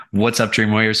What's up,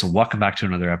 Dream Warriors? Welcome back to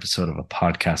another episode of a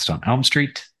podcast on Elm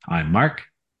Street. I'm Mark,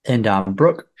 And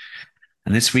Brooke.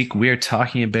 and this week we are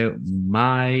talking about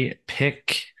my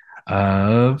pick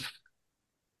of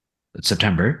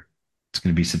September. It's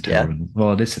going to be Yeah. September.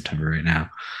 Well, it is September right now.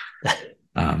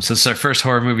 So it's our first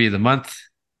horror movie of the month,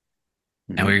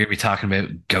 and we're Mhm. going to be talking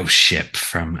about Ghost Ship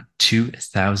from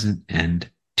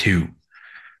 2002.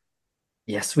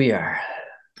 Yes, we are.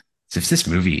 So if this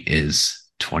movie is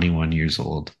 21 years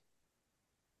old,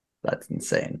 That's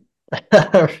insane.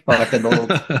 Fucking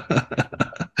old.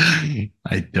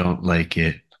 I don't like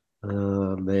it.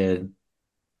 Oh man.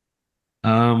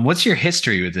 What's your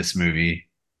history with this movie?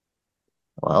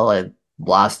 Well, I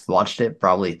last watched it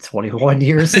probably 21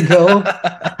 years ago.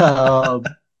 Um,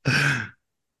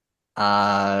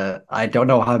 I don't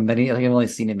know how many. I think I've only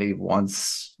seen it maybe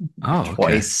once, Oh, okay.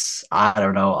 twice. I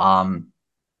don't know.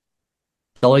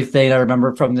 The only thing I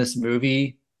remember from this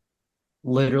movie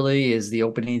literally is the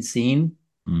opening scene.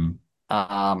 Mm.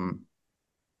 Um,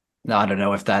 no, I don't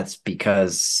know if that's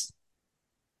because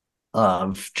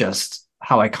of just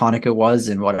how iconic it was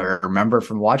and what I remember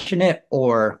from watching it,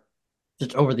 or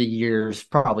just over the years,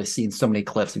 probably seen so many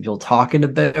clips of people talking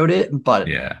about it. But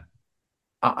Yeah.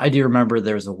 I do remember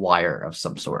there's a wire of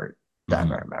some sort that I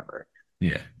Hmm. remember.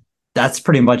 Yeah. That's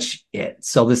pretty much it.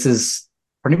 So this is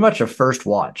pretty much a first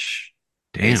watch,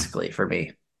 Damn. basically, for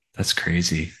me. That's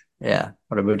crazy. Yeah.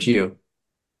 What about you?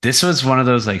 This was one of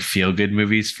those like feel good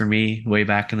movies for me way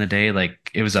back in the day. Like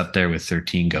it was up there with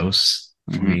 13 Ghosts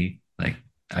for Mm-hmm. me. Like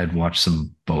I'd watch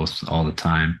them both all the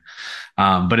time.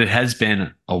 But it has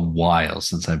been a while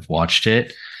since I've watched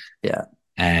it. Yeah.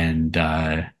 And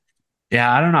yeah,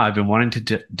 I don't know. I've been wanting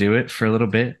to do it for a little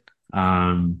bit.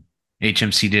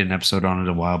 HMC did an episode on it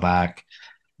a while back.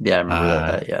 Yeah, I remember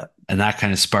Uh, that. Yeah. and that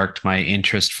kind of sparked my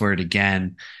interest for it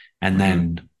again. And Mm-hmm.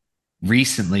 then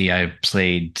recently I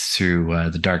played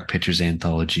through the Dark Pictures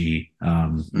anthology,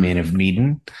 Man of Mm-hmm.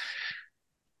 Medan,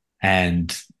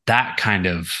 and that kind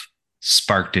of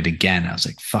sparked it again. I was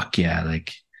like, fuck yeah,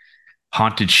 like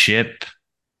haunted ship.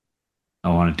 I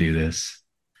want to do this.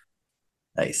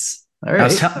 Nice. All I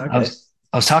was, right. tell- Okay.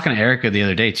 I was talking to Erica the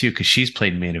other day too, because she's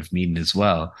played Man of Medan as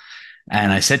well.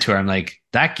 And I Mm-hmm. said to her, I'm like,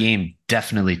 that game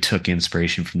definitely took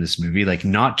inspiration from this movie. Like,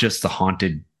 not just the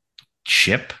haunted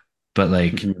ship, but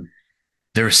like Mm-hmm.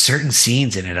 there were certain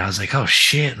scenes in it. I was like, oh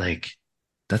shit, like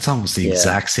that's almost the Yeah.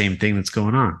 exact same thing that's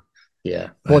going on. Yeah.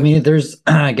 Well, I But mean, there's,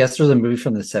 I guess there's a movie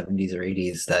from the 70s or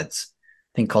 80s that's,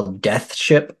 I think, called Death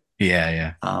Ship. yeah,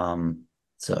 yeah. Um,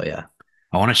 so yeah.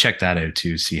 I want to check that out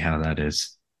too, see how that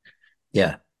is.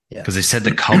 Yeah. Yeah. Because they said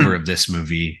the cover of this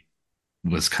movie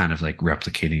was kind of like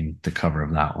replicating the cover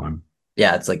of that one.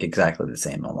 Yeah, it's like exactly the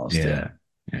same almost. Yeah. Yeah,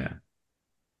 yeah.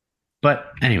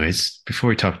 But anyways, before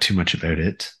we talk too much about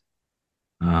it,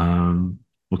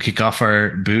 we'll kick off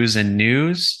our booze and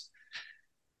news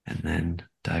and then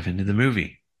dive into the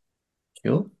movie.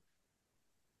 Cool.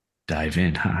 Dive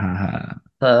in. Ha ha ha.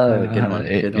 Good one.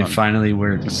 It, Good it one. finally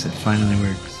works. It finally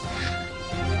works.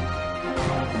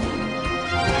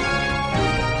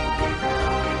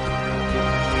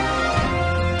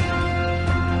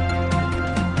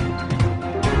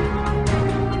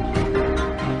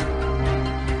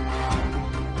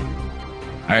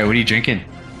 All right, what are you drinking?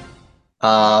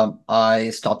 I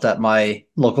stopped at my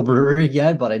local brewery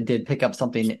again, but I did pick up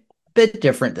something a bit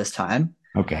different this time.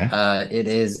 Okay. It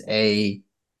is I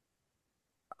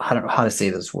don't know how to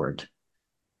say this word.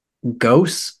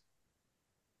 Ghost.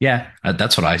 Yeah,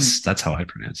 that's how I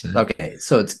pronounce it. Okay,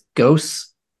 so it's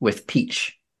ghosts with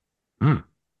peach. Hmm.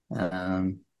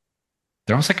 Um,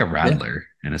 They're almost like a yeah. rattler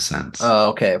in a sense. Oh,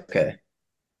 okay, okay.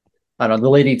 I don't know. The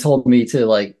lady told me to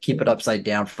like keep it upside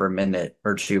down for a minute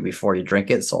or two before you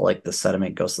drink it, so like the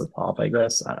sediment goes to the top, I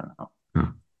guess. I don't know. Huh.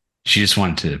 She just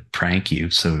wanted to prank you,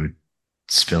 so it would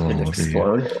spill It all over you.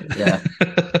 explode. Yeah.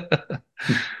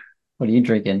 What are you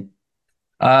drinking?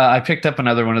 I picked up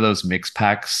another one of those mix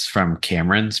packs from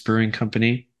Cameron's Brewing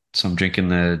Company. So I'm drinking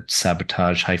the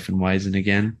Sabotage Hefeweizen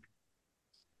again.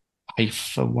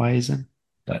 Hefeweizen.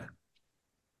 But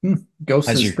Hmm. Ghost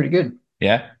as is you, pretty good.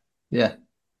 yeah, Yeah.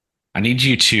 I need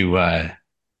you to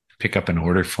pick up an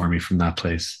order for me from that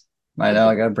place. I know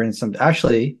I gotta bring some.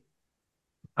 Actually,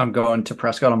 I'm going to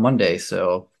Prescott on Monday,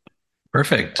 so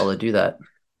Perfect. I'll do that.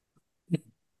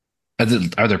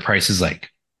 Are their prices like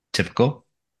typical?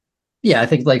 Yeah, I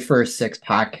think like for a six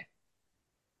pack,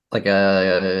 like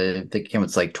I think it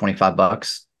was like 25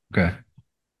 bucks. Okay.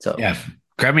 So Yeah.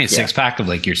 Grab me a yeah. six pack of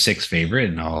like your six favorite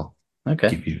and I'll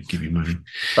Okay. give you money.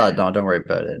 But no, don't worry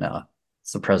about it. No,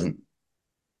 it's a present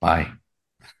Bye.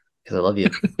 because I love you.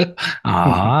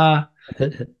 Ah.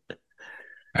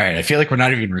 All right. I feel like we're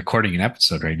not even recording an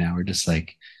episode right now. We're just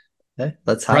like Okay,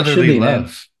 that's how it should brotherly be, man.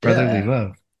 love. Brotherly Yeah.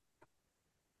 love.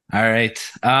 All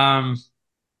right.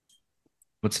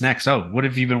 What's next? Oh, what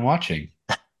have you been watching?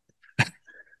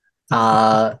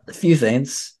 A few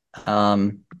things. I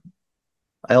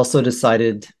also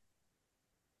decided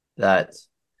that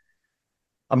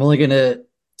I'm only gonna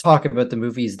talk about the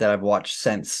movies that I've watched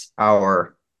since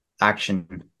our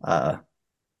action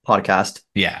podcast.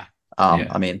 Yeah. Yeah.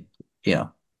 I mean, you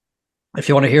know, if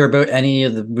you want to hear about any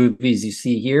of the movies you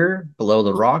see here below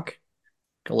the rock,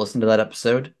 go listen to that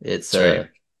episode. It's Sweet.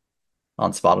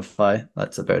 on Spotify.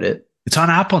 That's about it. It's on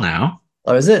Apple now.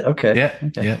 Oh, is it? Okay. Yeah.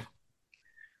 Okay. Yeah.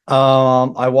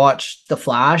 I watched The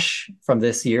Flash from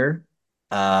this year.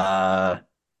 Uh,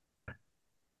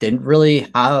 didn't really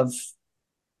have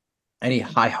any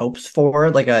high hopes for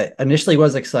it. Like I initially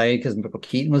was excited because Michael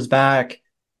Keaton was back,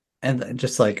 and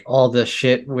just like all the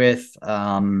shit with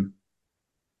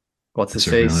what's his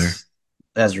Ezra Miller. face,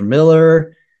 Ezra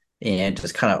Miller, and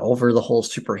just kind of over the whole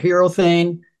superhero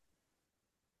thing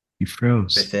You with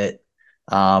froze. it.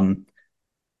 Um,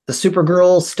 the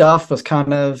Supergirl stuff was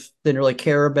kind of didn't really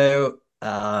care about.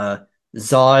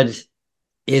 Zod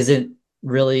isn't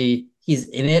really he's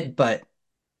in it, but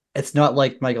it's not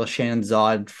like Michael Shannon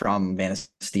Zod from Man of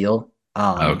Steel.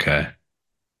 Okay.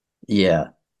 Yeah.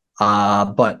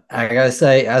 But I gotta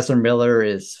say, Ezra Miller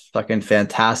is fucking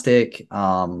fantastic.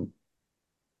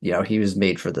 He was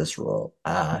made for this role.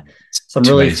 Some Too bad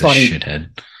really he's a funny,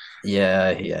 shithead.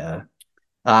 yeah, yeah.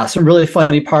 Some really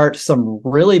funny parts, some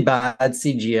really bad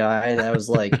CGI. That was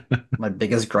like my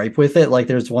biggest gripe with it. Like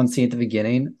there's one scene at the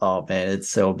beginning. Oh man, it's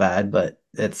so bad, but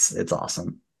it's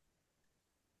awesome.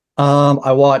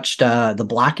 I watched The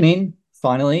Blackening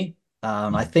finally.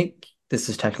 I think this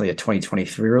is technically a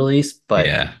 2023 release, but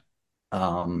Yeah.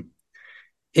 um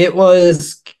it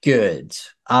was good.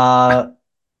 I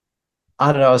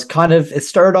don't know, it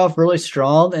started off really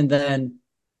strong and then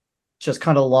just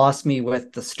kind of lost me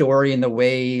with the story and the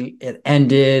way it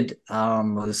ended.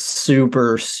 Was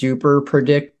super, super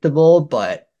predictable,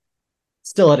 but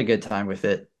still had a good time with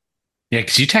it. Yeah.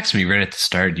 Because you texted me right at the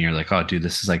start and you're like, oh, dude,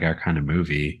 this is like our kind of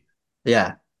movie.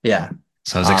 Yeah, yeah.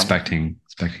 So I was Um, expecting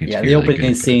it to yeah, be the really opening good,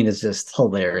 but scene is just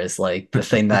hilarious. Like the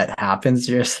thing that happens,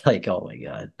 you're just like, oh my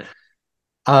God.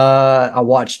 I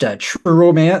watched True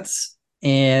Romance,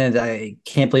 and I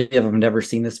can't believe I've never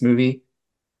seen this movie.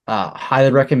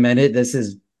 Highly recommend it. This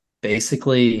is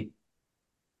basically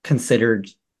considered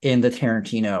in the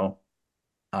Tarantino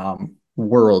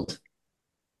world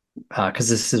because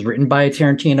this is written by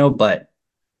Tarantino, but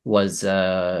was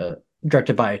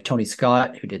directed by Tony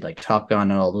Scott, who did like Top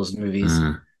Gun and all those movies.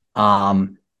 uh,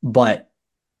 But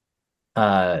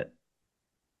uh,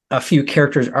 a few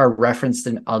characters are referenced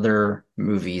in other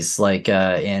movies, like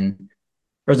in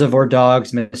Reservoir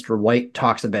Dogs. Mr. White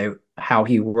talks about how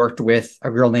he worked with a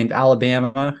girl named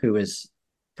Alabama, who is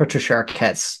Patricia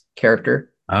Arquette's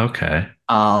character. okay.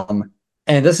 Um,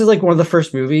 and this is like one of the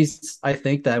first movies I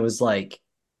think that was like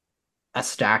a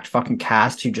stacked fucking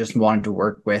cast who just wanted to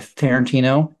work with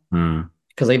Tarantino. Hmm.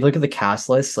 Because like look at the cast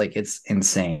list, like it's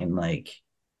insane. Like,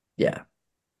 yeah,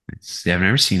 Yeah, I've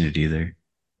never seen it either.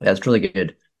 that's really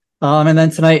good. And then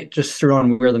tonight, just threw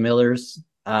on We're the Millers.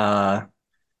 There's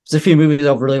a few movies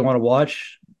I really want to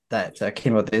watch that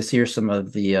came out this year. Some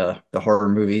of the horror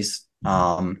movies.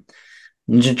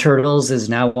 Ninja Turtles is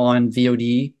now on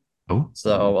VOD, Oh,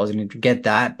 so I was going to get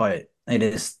that, but it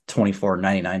is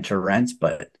 $24.99 to rent,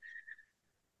 but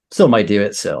still might do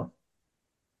it. So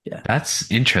yeah,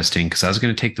 that's interesting because I was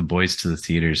going to take the boys to the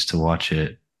theaters to watch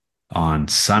it on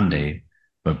Sunday,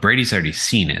 but Brady's already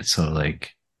seen it. So,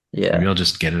 like, maybe yeah, I'll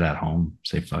just get it at home,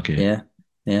 say fuck it. yeah,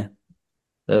 yeah.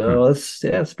 Huh. So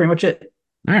that's pretty much it.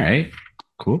 All right,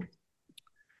 cool.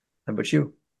 How about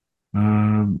you?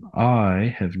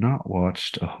 I have not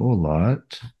watched a whole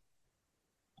lot.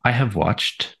 I have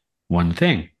watched one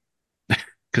thing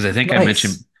because Nice. I think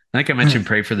I mentioned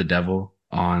Pray for the Devil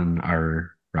on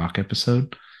our rock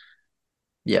episode.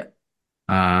 Yeah.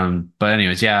 But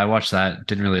anyways, yeah, I watched that.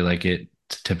 Didn't really like it.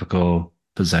 It's a typical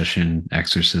possession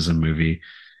exorcism movie.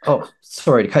 Oh,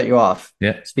 sorry to cut you off.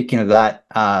 Yeah. Speaking of that,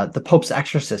 The Pope's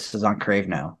Exorcist is on Crave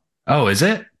now. Oh, is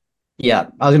it? Yeah,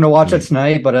 I was gonna watch it Sweet.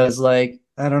 tonight, but I was like,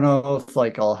 I don't know if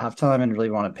like I'll have time and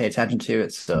really want to pay attention to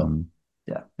it. So Mhm.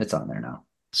 yeah, it's on there now.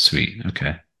 Sweet.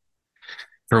 Okay.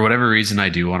 For whatever reason, I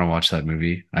do want to watch that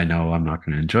movie. I know I'm not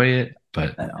going to enjoy it,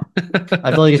 but I know.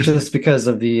 I feel like it's just because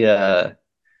of the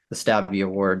Stabby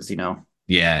Awards, you know.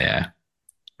 yeah, yeah.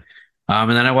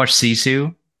 And then I watched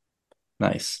Sisu,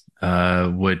 Nice.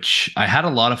 which I had a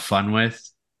lot of fun with,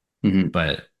 Hmm.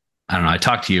 but I don't know. I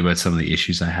talked to you about some of the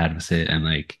issues I had with it, and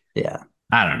like Yeah.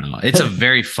 I don't know. It's a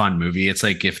very fun movie. It's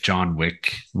like if John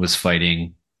Wick was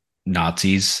fighting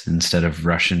Nazis instead of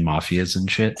Russian mafias and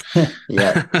shit.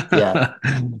 Yeah, yeah.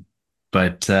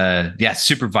 But yeah,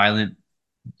 super violent,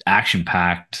 action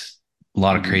packed, a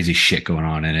lot of Mhm. crazy shit going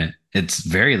on in it. It's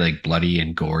very like bloody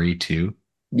and gory too,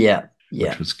 Yeah, which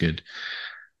yeah. was good.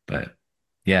 But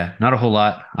yeah, not a whole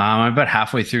lot. I'm about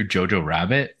halfway through Jojo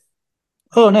Rabbit.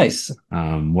 Oh, nice.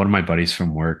 One of my buddies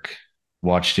from work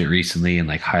watched it recently and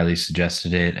like highly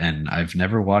suggested it, and I've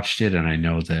never watched it, and I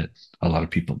know that a lot of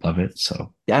people love it.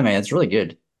 So Yeah, man, it's really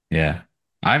good. yeah,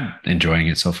 I'm enjoying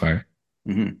it so far.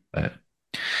 Hmm. But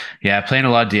yeah, playing a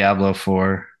lot of Diablo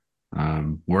 4.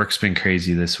 Work's been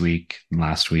crazy this week and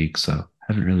last week, so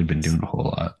haven't really been doing a whole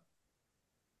lot.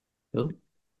 Cool.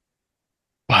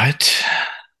 But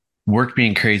work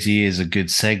being crazy is a good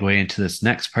segue into this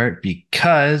next part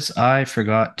because I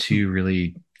forgot to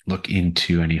really look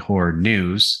into any horror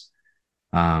news.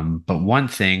 But one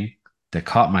thing that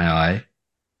caught my eye,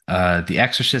 The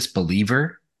Exorcist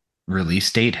Believer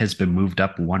release date has been moved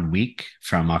up 1 week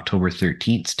from October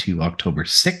 13th to October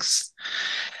 6th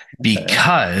Okay.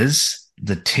 because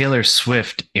the Taylor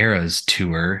Swift Eras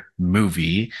Tour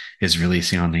movie is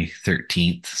releasing on the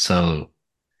 13th. So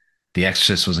The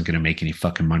Exorcist wasn't going to make any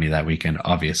fucking money that weekend,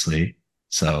 obviously.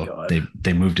 So God.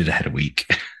 they moved it ahead a week.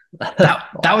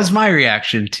 That was Wow. my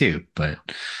reaction too, but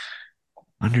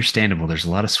understandable. There's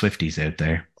a lot of Swifties out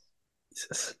there.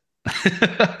 Jesus.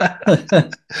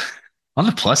 On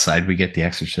the plus side, we get The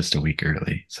Exorcist a week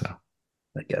early. So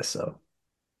I guess so.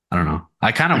 I don't know.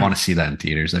 I kind of want to see that in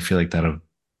theaters. I feel like that'll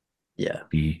Yeah.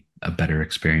 be a better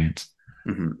experience.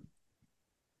 Hmm.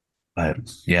 But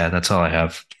yeah, that's all I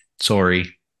have.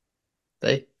 Sorry.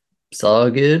 They saw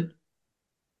good.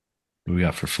 What we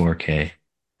got for 4K?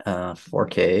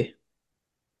 4K.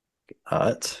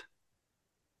 Cut.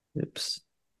 Oops.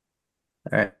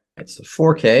 All right. So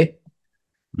 4K.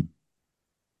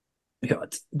 We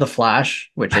got The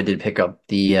Flash, which I did pick up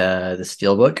the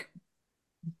Steelbook.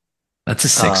 That's a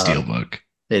sick Uh, steelbook.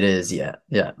 it is, yeah,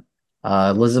 yeah.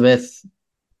 Elizabeth,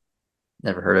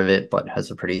 never heard of it, but has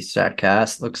a pretty stat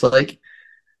cast, looks like.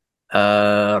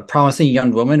 Promising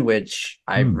Young Woman, which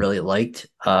I Hmm. really liked.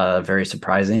 Very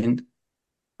surprising.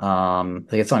 I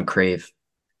think it's on Crave.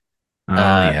 Oh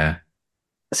Uh, yeah,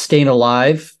 Staying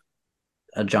Alive,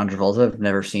 John Travolta. I've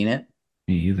never seen it.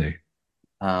 me either.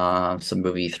 Some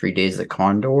movie 3 Days of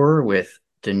Condor with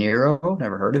De Niro.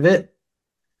 Never heard of it.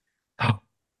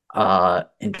 Oh,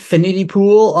 Infinity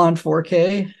Pool on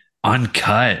 4K,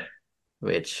 uncut.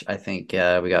 which I think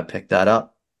we got picked that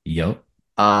up. Yup.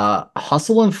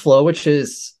 Hustle and Flow, which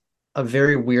is a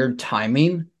very weird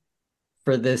timing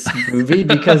for this movie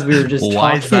because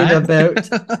Why is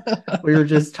that? we were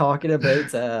just talking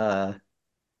about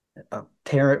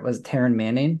Taryn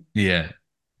Manning. Yeah,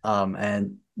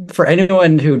 And for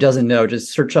anyone who doesn't know,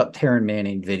 just search up Taryn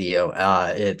Manning video.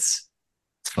 It's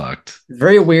it's fucked.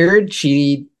 very weird.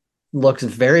 She looks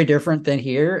very different than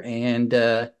here, and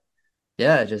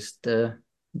yeah, just about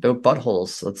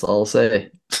buttholes. That's all I'll say.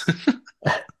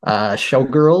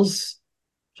 Showgirls,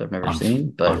 which I've never on seen,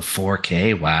 on but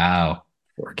 4K. Wow,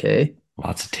 4K.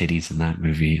 lots of titties in that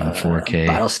movie on 4K.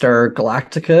 Battlestar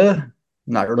Galactica,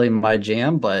 not really my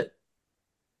jam, but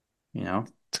you know,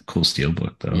 It's a cool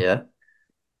steelbook though. yeah.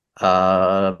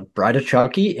 Bride of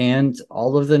Chucky and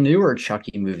all of the newer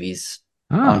Chucky movies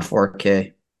on Oh,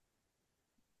 4K.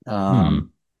 hmm.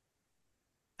 Um,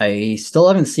 I still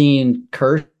haven't seen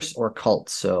Curse or Cult,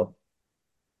 so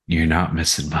You're not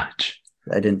missing much.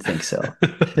 I didn't think so.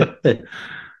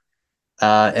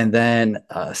 And then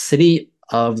City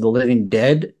of the Living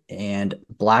Dead and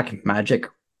Black Magic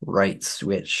Rights,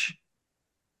 which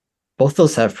both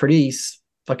those have pretty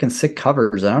fucking sick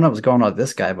covers. I don't know what's going on with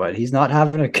this guy, but he's not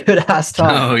having a good ass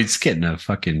time. No, he's getting a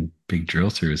fucking big drill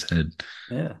through his head.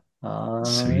 Yeah.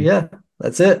 Sweet. Yeah,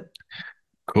 that's it.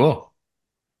 Cool.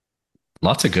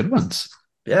 Lots of good ones.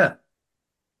 Yeah.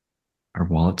 Our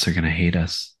wallets are gonna hate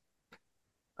us.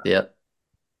 Yeah.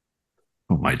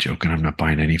 Oh, am I joking? I'm not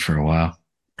buying any for a while.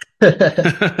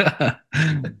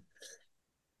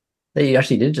 They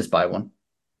actually did just buy one.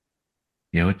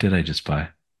 Yeah, what did I just buy?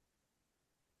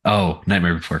 Oh,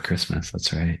 Nightmare Before Christmas.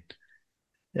 That's right.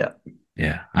 Yeah.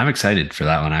 Yeah, I'm excited for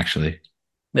that one actually.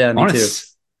 Yeah, I me want too. to,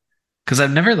 because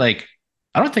I've never like,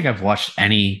 I don't think I've watched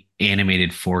any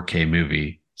animated 4K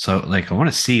movie. So like, I want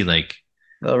to see like,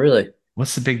 Oh, really?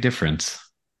 what's the big difference?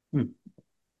 Hmm.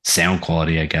 Sound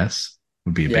quality, I guess,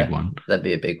 would be a big Yeah, one. that'd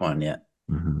be a big one. Yeah.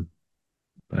 Mhm.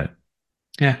 But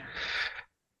yeah,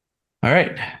 all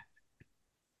right.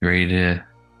 You ready to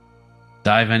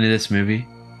dive into this movie?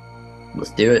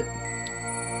 Let's do it.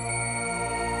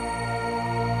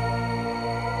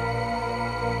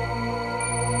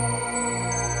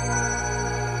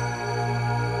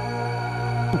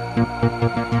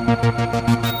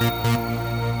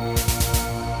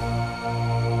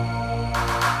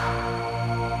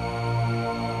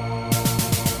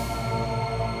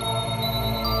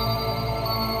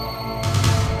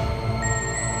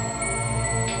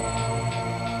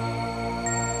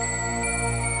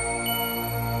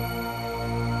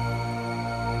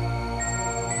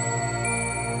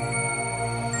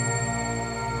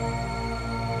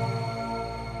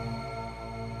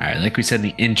 All right, like we said in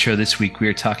the intro, this week we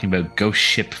are talking about Ghost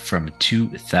Ship from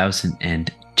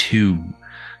 2002.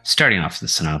 Starting off the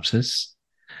synopsis.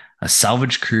 A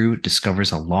salvage crew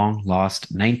discovers a long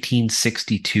lost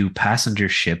 1962 passenger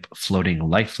ship floating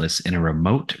lifeless in a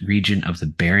remote region of the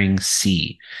Bering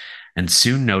Sea, and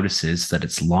soon notices that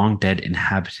its long dead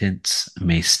inhabitants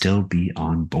may still be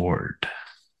on board.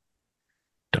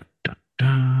 Dun, dun,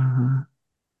 dun.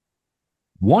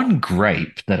 One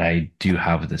gripe that I do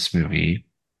have with this movie,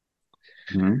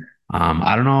 Mhm.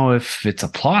 I don't know if it's a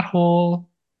plot hole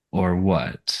or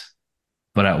what,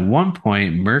 but at one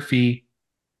point, Murphy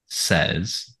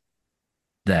says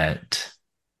that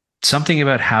something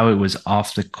about how it was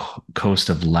off the coast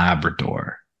of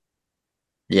Labrador.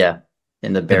 Yeah,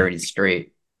 in the The, Bering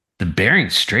Strait. the Bering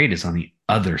Strait is on the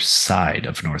other side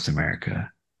of North America.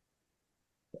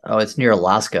 Oh, it's near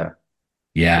Alaska, right?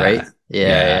 Yeah. Yeah,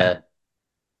 Yeah. yeah,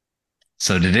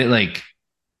 So did it like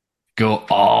go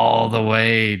all the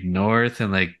way north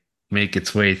and like make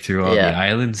its way through all the yeah.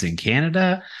 islands in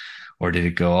Canada? Or did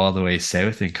it go all the way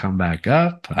south and come back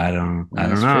up? I don't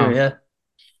That's true. know. Yeah,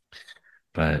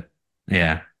 But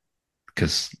yeah,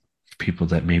 because people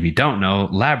that maybe don't know,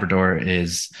 Labrador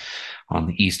is on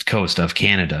the east coast of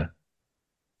Canada.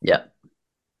 yeah.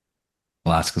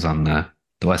 Alaska's on the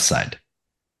west side.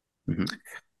 Mhm.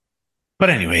 But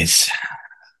anyways,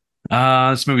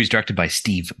 this movie is directed by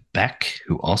Steve Beck,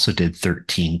 who also did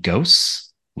 13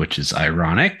 Ghosts, which is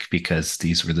ironic because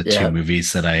these were the two Yeah.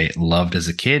 movies that I loved as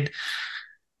a kid.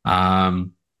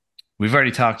 Um, we've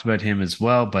already talked about him as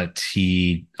well, but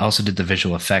he also did the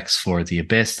visual effects for The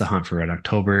Abyss, The Hunt for Red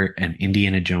October, and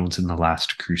Indiana Jones and the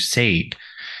Last Crusade.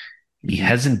 He Mhm.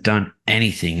 hasn't done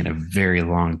anything in a very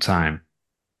long time.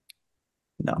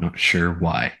 No. Not sure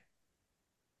why.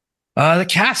 The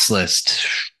cast list.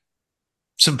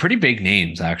 Some pretty big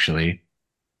names, actually.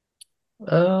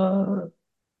 A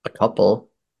couple.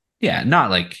 Yeah,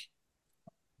 not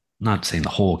saying the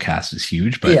whole cast is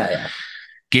huge, but Yeah, yeah.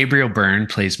 Gabriel Byrne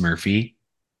plays Murphy.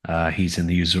 He's in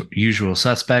the usual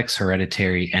suspects,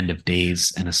 Hereditary, End of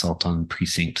Days, and Assault on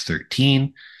Precinct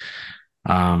 13.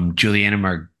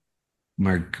 Juliana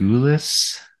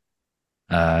Margulis,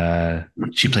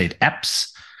 she played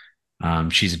Epps.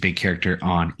 She's a big character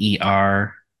on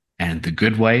ER and The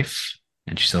Good Wife,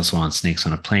 and she's also on Snakes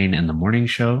on a Plane and The Morning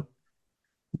Show.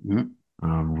 Mhm.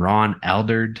 Ron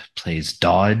Aldard plays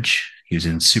Dodge. He was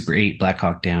in Super 8, Black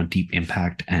Hawk Down, Deep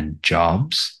Impact, and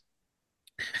Jobs.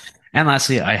 And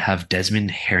lastly, I have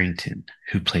Desmond Harrington,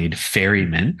 who played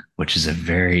Ferryman, which is a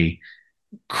very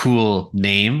cool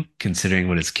name considering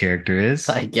what his character is.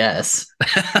 I guess.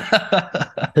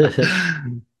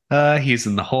 He's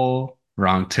in The Hole,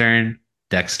 Wrong Turn,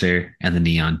 Dexter, and The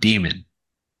Neon Demon.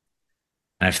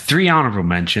 I have three honorable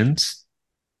mentions.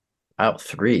 Out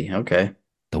three. Okay.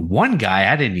 The one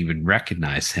guy, I didn't even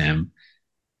recognize him.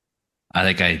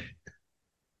 I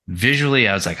visually,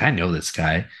 I was like, I know this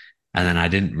guy. And then I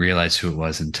didn't realize who it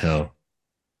was until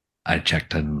I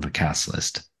checked on the cast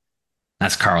list.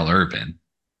 That's Carl Urban.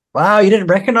 Wow, you didn't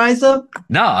recognize them?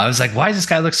 No, I was like, why does this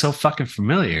guy look so fucking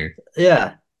familiar?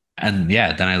 Yeah. And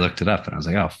yeah, then I looked it up and I was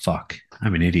like, oh, fuck,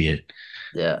 I'm an idiot.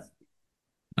 Yeah.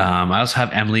 I also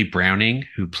have Emily Browning,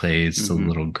 who plays the Hmm.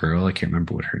 little girl. I can't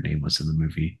remember what her name was in the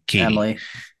movie. Katie. Emily.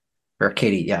 Or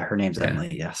Katie. Yeah, her name's Yeah.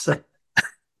 Emily. Yes.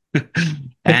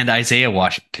 And Isaiah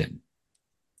Washington.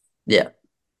 Yeah.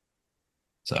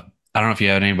 So I don't know if you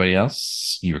had anybody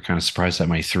else. You were kind of surprised at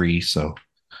my three. So,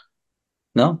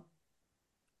 No,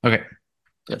 okay,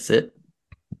 that's it.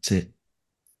 that's it.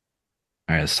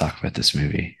 All right, let's talk about this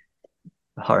movie.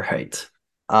 All right.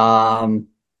 Um,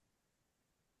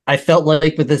 I felt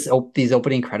like with these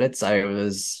opening credits, I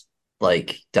was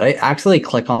like, did I actually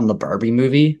click on the Barbie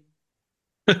movie?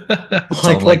 It's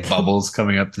all Like, like bubbles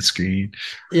coming up the screen.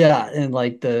 yeah, and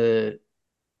like the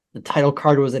title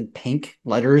card was in pink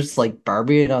letters like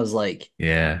Barbie, and I was like,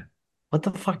 Yeah. what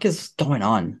the fuck is going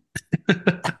on?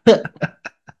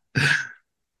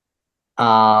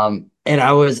 And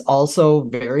I was also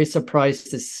very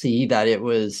surprised to see that it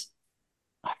was,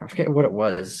 I forget what it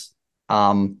was.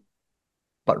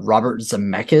 But Robert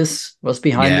Zemeckis was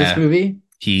behind this Yeah. movie.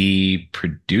 He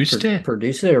produced it.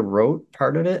 Produced it or wrote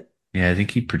part of it. Yeah, I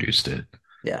think he produced it.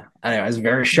 Yeah. I was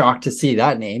very shocked to see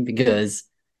that name because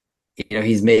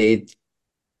he's made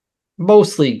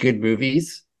mostly good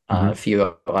movies, a Hmm.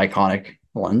 few iconic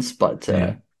ones, but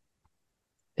Yeah.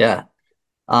 yeah.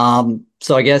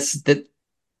 So I guess that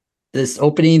this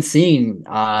opening scene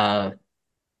has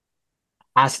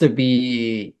to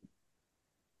be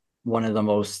one of the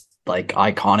most like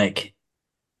iconic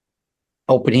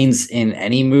openings in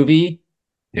any movie,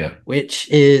 Yeah. which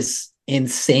is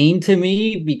insane to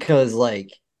me because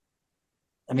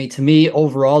to me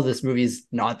overall this movie is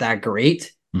not that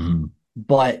great, Hmm.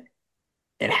 but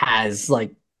it has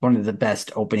like one of the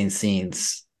best opening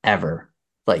scenes ever.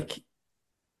 Like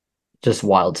just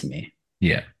wild to me.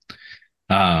 Yeah.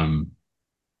 Um,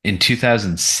 in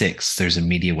 2006, there's a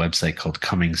media website called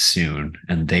Coming Soon,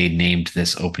 and they named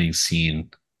this opening scene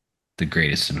the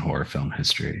greatest in horror film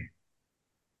history.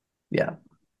 Yeah.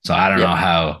 So I don't know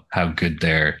Yep. how good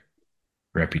their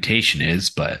reputation is,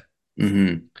 but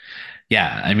Mm-hmm.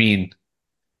 yeah, I mean,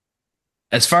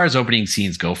 as far as opening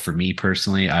scenes go, for me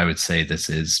personally, I would say this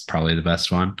is probably the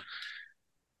best one.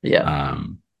 Yeah.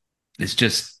 Um, it's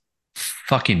just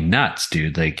fucking nuts,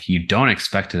 dude. Like you don't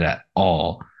expect it at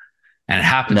all, and it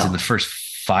happens in the No. first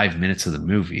 5 minutes of the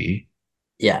movie.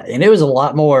 Yeah. And it was a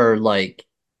lot more like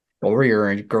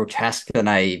gorier and grotesque than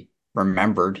I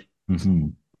remembered. Hmm.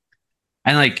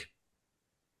 And like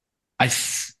I,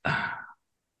 th-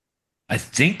 I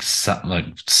think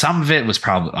some of it was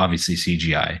probably obviously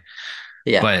CGI,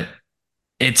 Yeah. but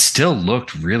it still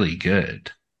looked really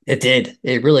good. It did.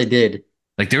 It really did.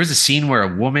 Like there was a scene where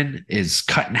a woman is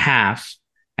cut in half,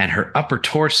 and her upper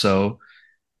torso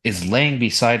is laying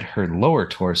beside her lower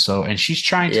torso, and she's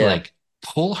trying to Yeah. like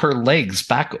pull her legs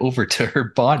back over to her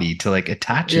body to like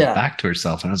attach it Yeah. back to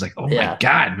herself. And I was like, oh my Yeah.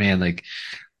 God, man. Like,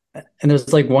 And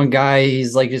there's like one guy,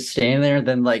 he's like just standing there,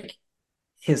 then like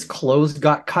his clothes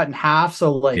got cut in half.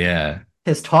 So like yeah.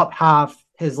 his top half,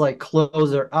 his like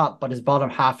clothes are up, but his bottom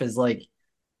half is like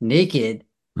naked.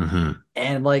 Hmm.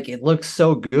 And like it looks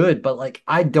so good, but like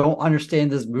I don't understand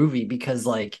this movie because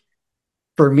like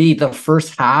for me, the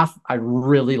first half I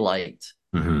really liked.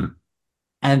 Hmm.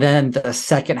 And then the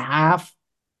second half,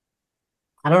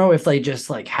 I don't know if they just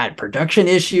like had production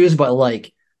issues, but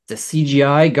like the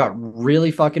CGI got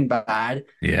really fucking bad.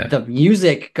 Yeah. The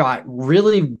music got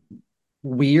really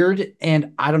weird,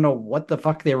 and I don't know what the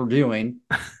fuck they were doing.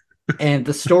 And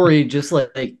the story just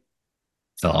like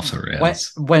Fell off the went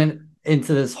rails. went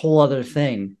into this whole other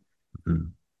thing.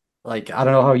 Mhm. Like I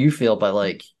don't know how you feel, but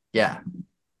like yeah,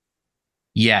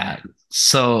 Yeah.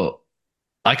 So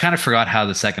I kind of forgot how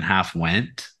the second half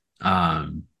went.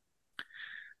 Um,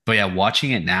 but yeah,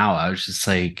 watching it now, I was just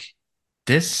like,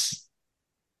 this,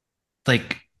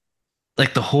 like,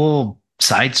 like the whole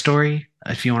side story,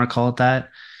 if you want to call it that,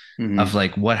 of mm-hmm.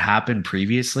 like what happened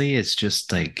previously, is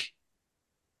just like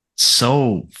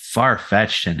so far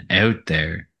fetched and out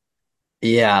there.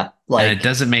 Yeah, And it like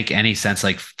doesn't make any sense.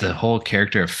 Like the whole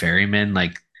character of Ferryman,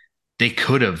 like they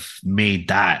could have made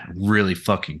that really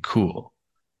fucking cool.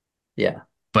 yeah.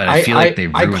 But I I feel like I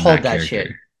they I ruined called that that shit.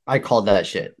 character. I called that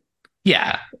shit.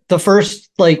 Yeah. The first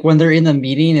like when they're in the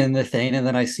meeting and the thing, and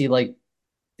then I see like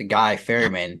the guy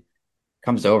Ferryman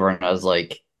comes over, and I was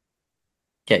like,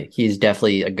 okay, he's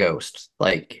definitely a ghost.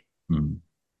 Like, Mm.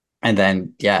 and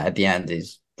then yeah, at the end,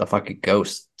 he's the fucking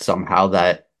ghost somehow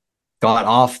that got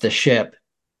off the ship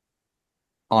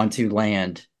onto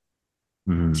land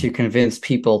to Mm. convince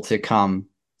people to come.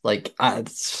 Like,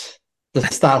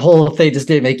 that whole thing just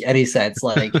didn't make any sense.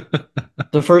 Like,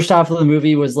 the first half of the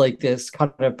movie was like this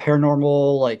kind of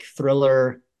paranormal, like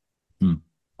thriller, Mm.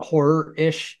 horror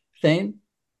ish thing,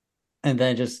 and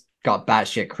then just got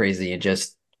batshit crazy and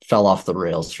just fell off the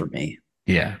rails for me.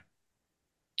 Yeah.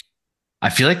 I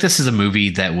feel like this is a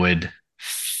movie that would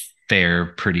fare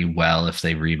pretty well if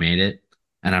they remade it.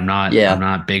 And I'm Yeah.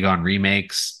 not big on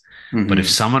remakes, but if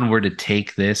Mm-hmm. someone were to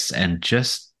take this and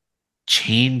just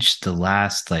change the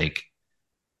last like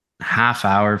half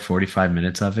hour, 45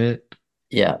 minutes of it,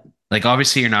 Yeah. like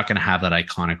obviously you're not going to have that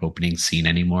iconic opening scene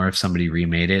anymore if somebody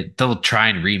remade it. They'll try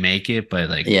and remake it, but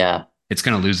like Yeah. it's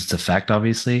going to lose its effect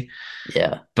obviously.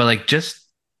 Yeah. But like just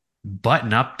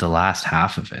button up the last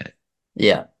half of it.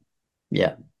 Yeah.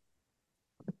 Yeah.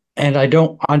 And I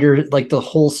don't under like the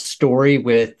whole story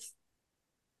with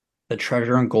the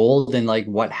treasure and gold and like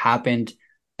what happened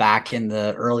back in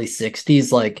the early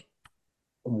 60s. Like,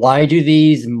 why do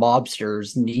these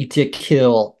mobsters need to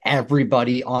kill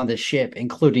everybody on the ship,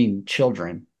 including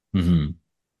children? Hmm.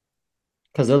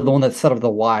 Because they're the one that set up the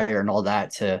wire and all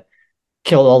that to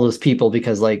kill all those people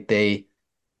because like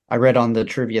I read on the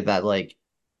trivia that like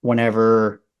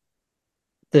whenever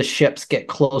the ships get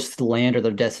close to the land or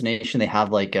their destination, they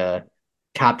have like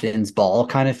captain's ball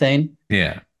kind of thing.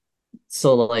 Yeah.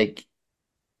 So like,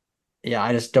 yeah,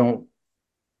 I just don't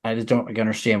like,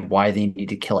 understand why they need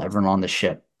to kill everyone on the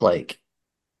ship, like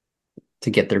to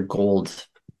get their gold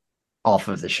off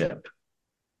of the ship.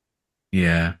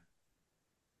 Yeah.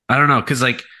 I don't know, because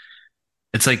like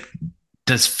it's like,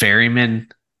 does ferryman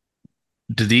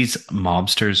do these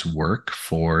mobsters work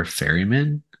for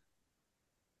ferrymen?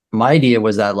 My idea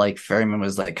was that like Ferryman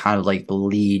was like kind of like the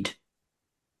lead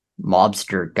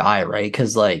mobster guy, right?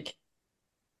 Because like,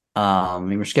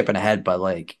 we were skipping ahead, but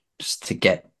like just to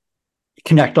get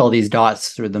connect all these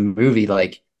dots through the movie,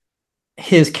 like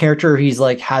his character, he's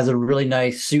like has a really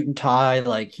nice suit and tie,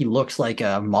 like he looks like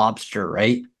a mobster,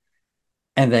 right?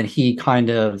 And then he kind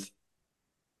of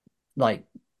like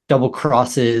double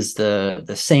crosses the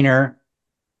Saner.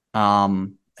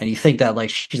 And you think that like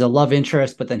she's a love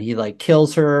interest, but then he like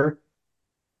kills her.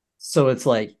 So it's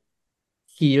like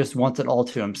he just wants it all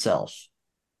to himself.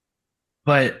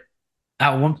 But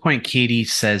at one point, Katie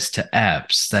says to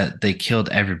Epps that they killed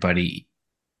everybody,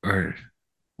 or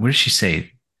what did she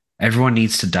say? Everyone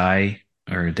needs to die,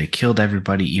 or they killed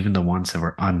everybody, even the ones that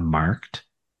were unmarked.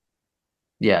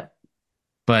 Yeah.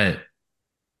 But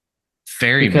Because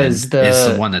Ferryman is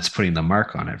the the one that's putting the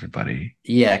mark on everybody.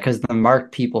 yeah, because the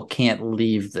marked people can't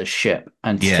leave the ship Yeah,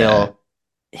 until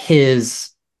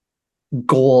his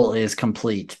goal is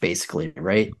complete, basically,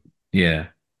 right? yeah.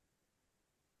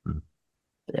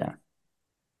 Yeah.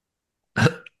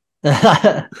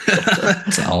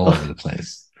 It's all over the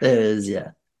place. It is,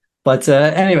 yeah. But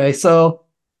anyway, so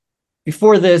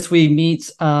before this, we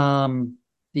meet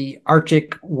the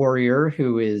Arctic warrior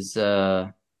who is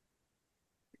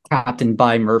captained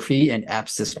by Murphy, and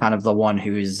Epps is kind of the one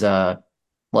who's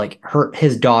like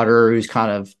his daughter, who's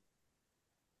kind of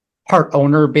part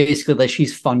owner, basically. Like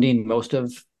she's funding most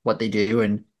of what they do,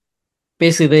 and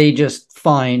basically they just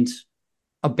find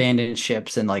abandoned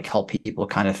ships and like help people,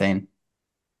 kind of thing.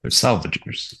 They're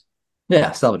salvagers. Yeah,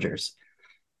 salvagers.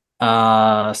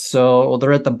 So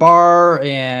they're at the bar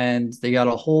and they got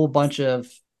a whole bunch of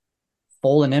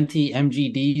full and empty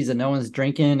MGDs and no one's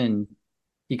drinking. And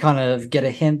you kind of get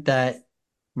a hint that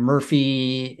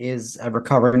Murphy is a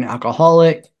recovering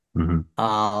alcoholic. Mhm.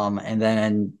 And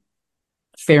then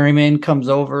Ferryman comes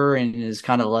over and is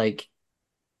kind of like,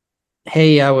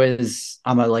 "Hey,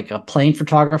 I'm a like a plane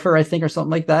photographer, I think, or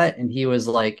something like that." And he was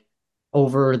like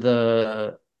over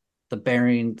the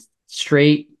Bering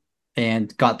Strait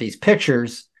and got these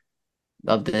pictures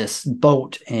of this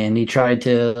boat, and he tried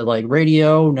to like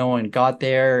radio, no one got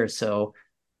there, so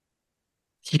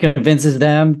he convinces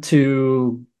them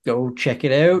to go check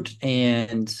it out,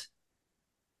 and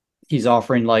he's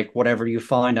offering like, whatever you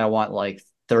find, I want like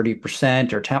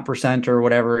 30% or 10% or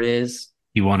whatever it is.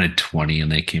 He wanted 20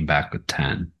 and they came back with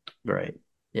 10. Right.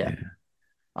 Yeah.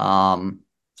 Yeah.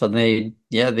 So they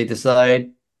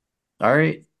decide, all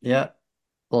right, yeah,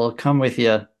 we'll come with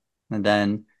you. And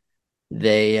then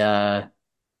they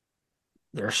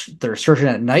they're searching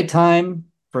at nighttime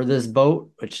for this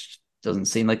boat, which doesn't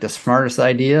seem like the smartest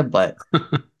idea, but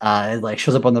it like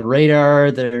shows up on the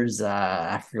radar. There's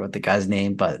I forget what the guy's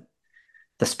name, but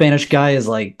the Spanish guy is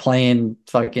like playing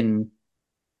fucking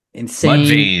insane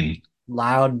Mudvayne.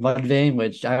 loud Mudvayne,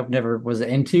 which I never was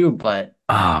into, but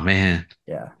Oh man.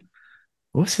 yeah.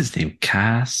 What was his name?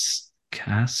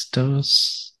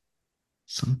 Castos?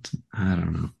 Something. I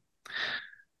don't know.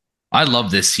 I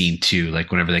love this scene too.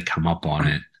 Like whenever they come up on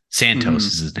it. Santos Mm-hmm.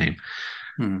 is his name.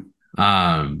 Hmm.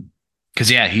 Because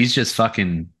yeah, he's just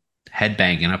fucking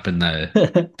headbanging up in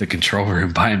the control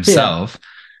room by Yeah. himself.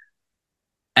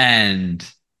 And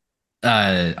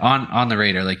on the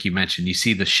radar, like you mentioned, you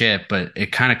see the ship, but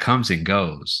it kind of comes and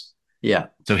goes. Yeah.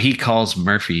 So he calls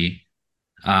Murphy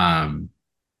um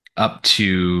up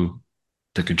to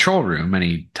the control room and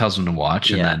he tells him to watch.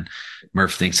 And Yeah. then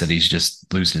Murph thinks that he's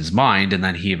just losing his mind. And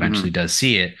then he eventually Hmm. does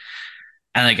see it.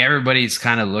 And like everybody's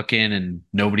kind of looking and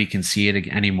nobody can see it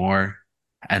anymore.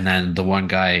 And then the one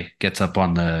guy gets up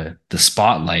on the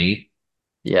spotlight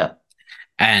Yeah.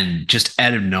 and just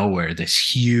out of nowhere,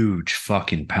 this huge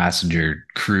fucking passenger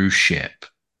cruise ship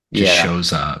just Yeah.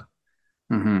 shows up.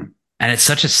 Hmm. And it's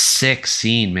such a sick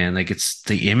scene, man. Like it's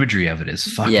the imagery of it is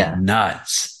fucking Yeah.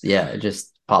 nuts. Yeah. It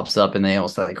just pops up and they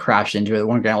almost like crash into it.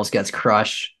 One guy almost gets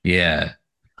crushed. Yeah.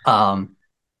 Um,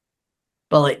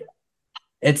 but like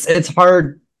it's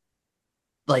hard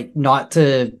like not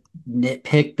to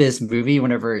nitpick this movie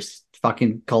whenever it's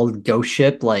fucking called Ghost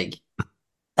Ship. Like,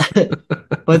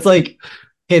 but it's like,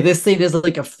 hey, this thing is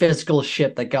like a physical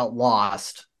ship that got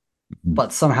lost,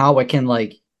 but somehow it can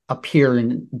like appear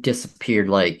and disappear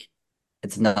like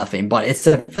it's nothing. But it's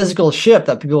a physical ship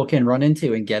that people can run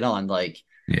into and get on. Like,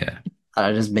 Yeah.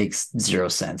 It just makes zero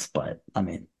sense. But I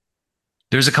mean,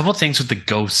 There's a couple things with the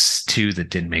ghosts too that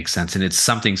didn't make sense, and it's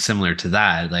something similar to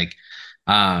that. Like,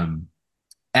 um,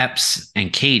 Epps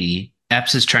and Katie.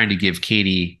 Epps is trying to give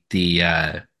Katie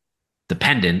the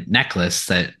pendant necklace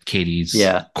that Katie's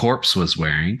yeah, corpse was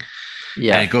wearing,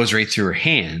 and yeah, it goes right through her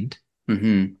hand.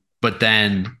 hmm But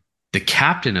then the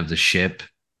captain of the ship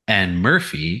and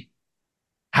Murphy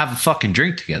have a fucking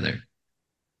drink together.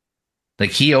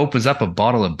 Like he opens up a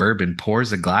bottle of bourbon,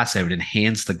 pours a glass out, and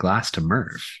hands the glass to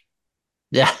Murph.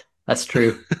 yeah. That's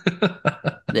true.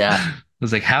 I Yeah,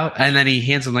 was like, how? And then he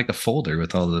hands him like a folder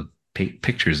with all the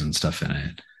pictures and stuff in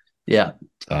it. yeah.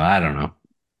 So I don't know.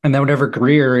 And then whenever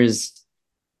Greer is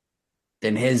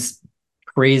in his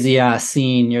crazy ass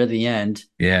scene near the end,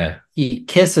 Yeah. he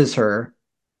kisses her,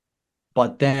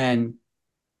 but then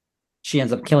she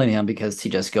ends up killing him because he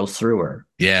just goes through her.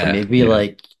 So Yeah. maybe Yeah.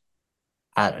 like,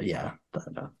 yeah, I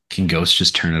don't know. Can ghosts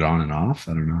just turn it on and off?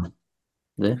 I don't know.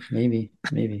 Yeah, maybe.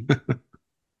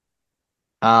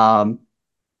 Um,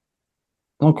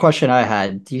 one question I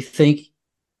had: do you think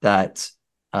that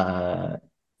uh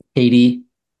Katie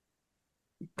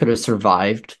could have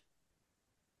survived?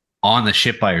 On the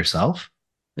ship by herself?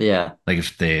 Yeah. Like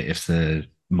if the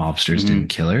mobsters didn't hmm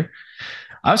kill her?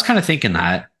 I was kind of thinking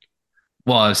that.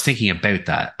 Well, I was thinking about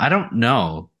that. I don't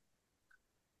know.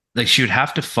 Like she would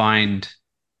have to find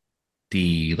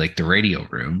the radio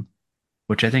room,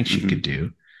 which I think she could hmm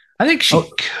do. I think she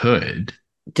Oh, could.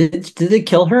 did they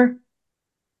kill her?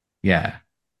 Yeah.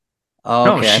 Oh,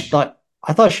 No, okay. she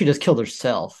I thought she just killed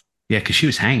herself. yeah, because she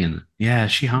was hanging. Yeah,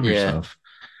 she hung Yeah, herself.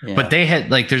 But yeah, they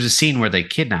had like there's a scene where they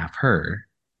kidnap her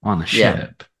on the yeah,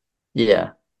 ship.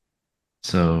 yeah.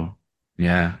 So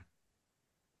yeah,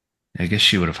 I guess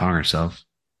she would have hung herself.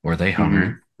 Or they hung hmm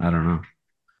her. I don't know.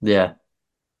 Yeah.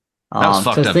 That was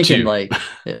So I fucked was up thinking too. like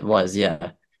it was,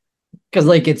 yeah. Because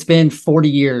like it's been 40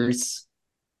 years,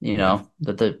 Yeah.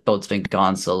 that the boat's been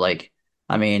gone. So like,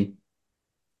 I mean,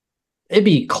 it'd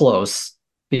be close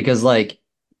because like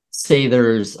say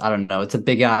there's, I don't know, it's a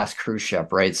big ass cruise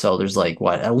ship, right? So there's like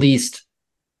what, at least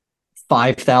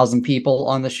 5,000 people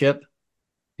on the ship.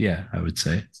 Yeah, I would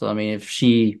say. So I mean, if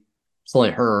she it's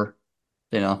only her,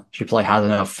 she probably has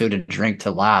enough food and drink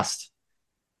to last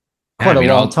Yeah, I quite a mean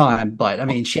long all time. But I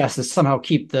mean, she has to somehow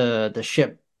keep the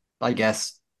ship, I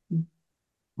guess,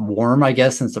 warm, I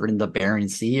guess, since they're in the Bering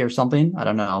Sea or something. I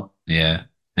don't know. yeah.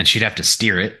 And she'd have to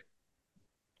steer it.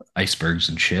 Icebergs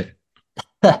and shit.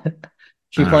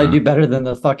 She'd probably I do better than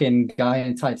the fucking guy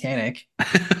in Titanic.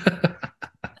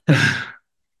 don't know.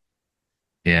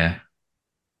 Yeah.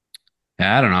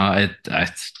 Yeah, I don't know.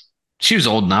 She was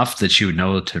old enough that she would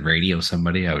know to radio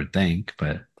somebody, I would think,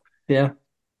 but Yeah,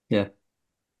 yeah.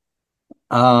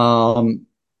 Um,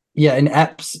 yeah, in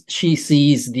Epps, she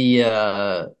sees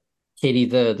the Katie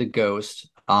the ghost.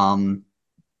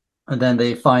 And then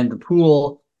they find the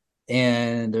pool,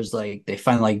 and there's like they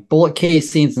find like bullet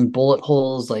casings and bullet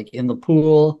holes like in the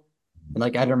pool. And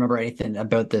like I don't remember anything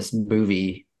about this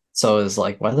movie. So it's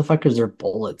like, why the fuck is there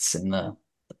bullets in the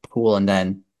pool? And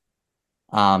then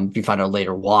you find out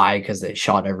later why, because they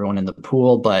shot everyone in the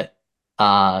pool. But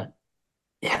uh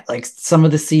yeah, like some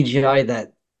of the CGI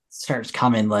that starts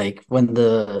coming, like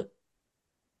whenever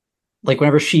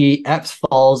she Epps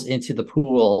falls into the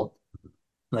pool,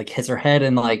 like hits her head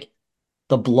and like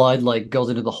the blood like goes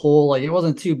into the hole. Like it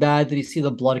wasn't too bad that you see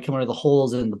the blood coming out of the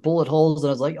holes and the bullet holes. And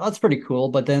I was like, oh, that's pretty cool.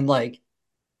 But then like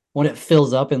when it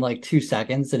fills up in like 2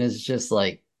 seconds and it's just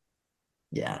like,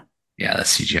 yeah. yeah, that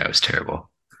CGI was terrible.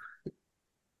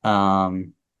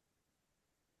 Um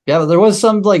yeah, but there was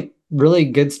some like really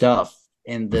good stuff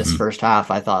in this Hmm. first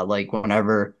half. I thought like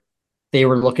whenever they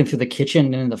were looking through the kitchen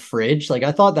and in the fridge, like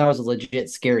I thought that was a legit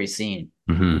scary scene.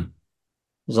 Hmm.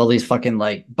 There's all these fucking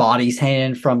like bodies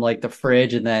hanging from like the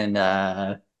fridge and then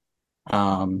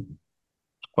um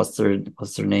what's their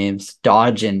names?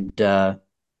 Dodge and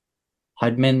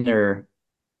Hudman or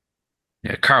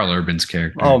Yeah, Carl Urban's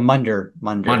character. oh Munder.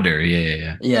 Munder,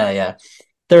 yeah, Yeah, yeah.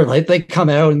 They're like they come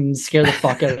out and scare the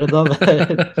fuck out of them.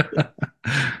 yeah.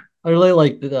 I really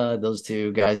like those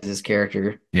two guys'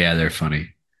 character. Yeah, they're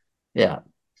funny. Yeah.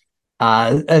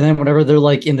 And then whenever they're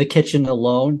like in the kitchen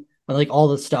alone, when like all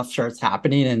the stuff starts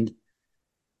happening and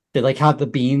they like have the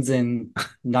beans and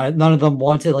none of them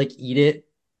want to like eat it.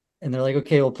 And they're like,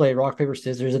 okay, we'll play rock, paper,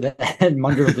 scissors. And then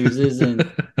Munder loses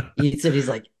and eats it. He's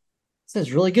like, this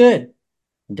is really good.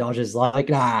 And Dodge is like,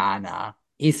 nah.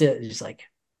 Eats it. Just like,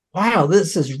 wow,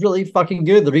 this is really fucking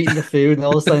good. They're eating the food, and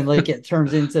all of a sudden, like, it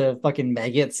turns into fucking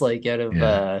maggots, like out of Yeah,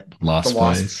 the Lost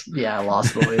Lost, Boys. yeah,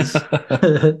 Lost Boys.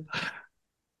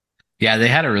 Yeah, they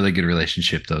had a really good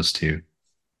relationship, those two.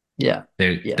 Yeah,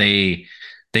 They yeah. they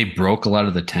they broke a lot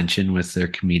of the tension with their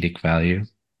comedic value.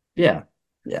 Yeah.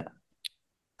 Yeah.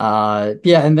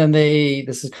 Yeah, and then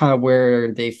this is kind of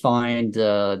where they find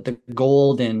the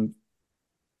gold, and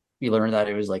you learn that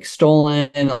it was like stolen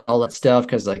and all that stuff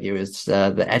because like it was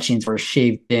the etchings were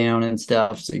shaved down and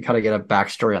stuff. So you kind of get a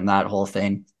backstory on that whole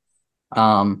thing.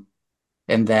 Um,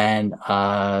 and then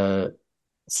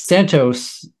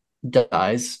Santos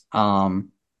dies. Who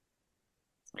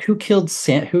killed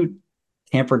who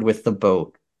tampered with the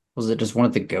boat? Was it just one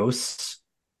of the ghosts?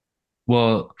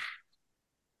 Well,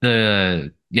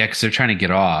 because they're trying to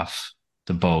get off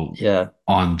the boat Yeah,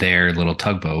 on their little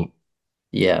tugboat.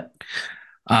 yeah,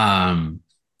 Um,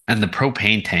 and the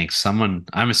propane tank, someone,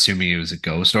 I'm assuming it was a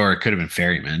ghost or it could have been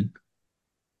ferryman,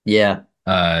 yeah.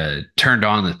 turned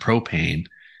on the propane.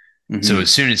 So as Hmm.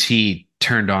 soon as he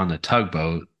turned on the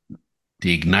tugboat,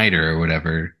 the igniter or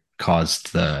whatever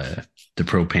caused the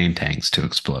propane tanks to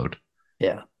explode.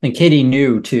 Yeah. And Katie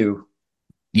knew too.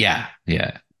 Yeah,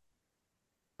 yeah.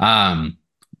 Um,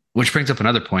 which brings up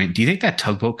another point. Do you think that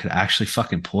tugboat could actually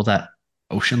fucking pull that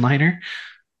ocean liner?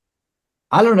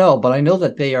 I don't know, but I know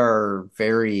that they are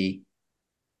very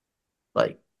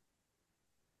like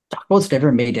tugboats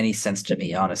never made any sense to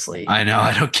me, honestly. I know,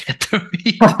 I don't get them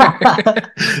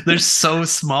either. They're so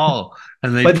small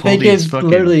and they But pull they these could fucking,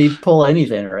 literally pull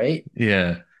anything, right?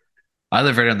 yeah. I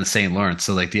live right on the St. Lawrence,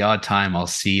 so like the odd time I'll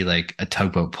see like a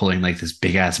tugboat pulling like this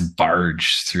big ass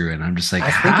barge through it. And I'm just like,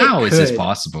 I think it how is this could.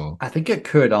 possible? I think it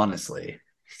could, honestly.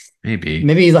 Maybe.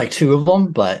 Maybe like two of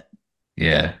them, but yeah.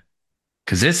 Yeah.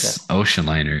 Because Yeah. this ocean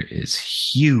liner is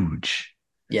huge.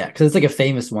 Yeah, because it's like a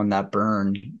famous one that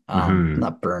burned. Hmm.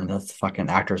 Not burned, that's the fucking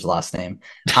actor's last name.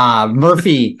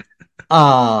 Murphy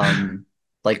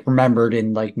like remembered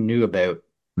and like knew about.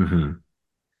 Hmm.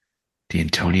 The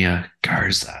Antonia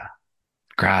Garza.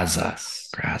 Graza. Yes.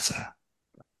 Graza.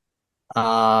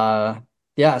 Uh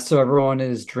yeah, so everyone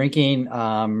is drinking.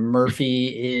 Murphy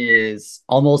is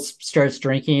almost starts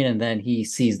drinking, and then he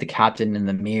sees the captain in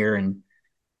the mirror and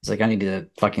he's like, I need to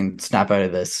fucking snap out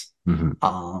of this. Hmm.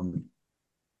 Um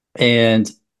and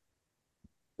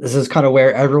this is kind of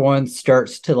where everyone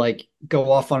starts to like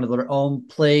go off onto their own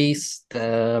place.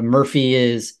 The Murphy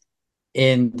is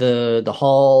in the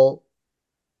hall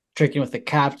drinking with the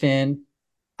captain.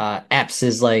 Epps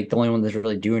is like the only one that's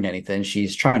really doing anything.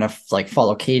 She's trying to like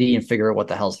follow Katie and figure out what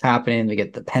the hell's happening. We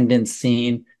get the pendant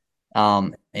scene.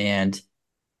 And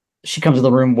she comes to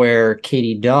the room where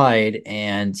Katie died,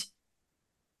 and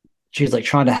she's like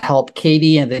trying to help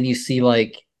Katie, and then you see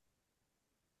like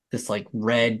this like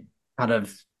red kind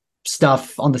of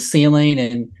stuff on the ceiling,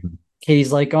 and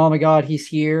Katie's like, oh my god, he's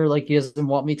here, like he doesn't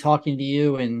want me talking to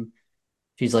you, and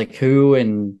she's like, who?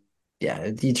 And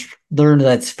yeah, you learn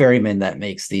that's Ferryman that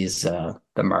makes these the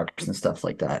marks and stuff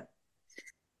like that.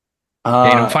 Yeah,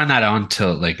 you don't uh find that out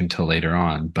until later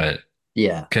on, but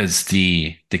yeah. because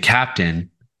the captain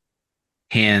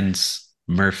hands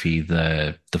Murphy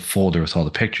the folder with all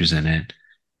the pictures in it,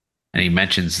 and he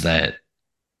mentions that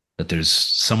there's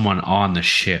someone on the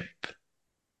ship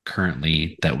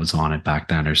currently that was on it back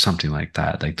then or something like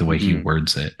that, like the way he Hmm.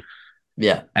 words it.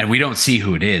 Yeah. And we don't see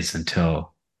who it is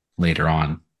until later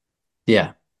on.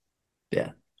 Yeah.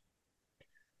 Yeah.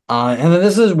 And then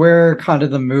this is where kind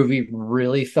of the movie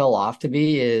really fell off to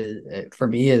me is for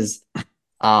me is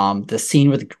the scene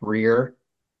with Greer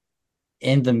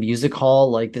in the music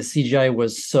hall. Like the CGI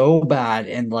was so bad,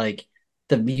 and like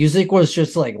the music was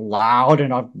just like loud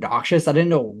and obnoxious. I didn't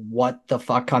know what the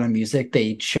fuck kind of music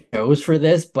they chose for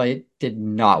this, but it did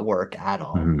not work at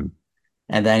all. Mhm.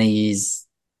 And then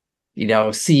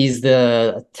sees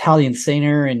the Italian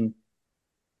singer, and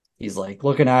he's like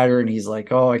looking at her and he's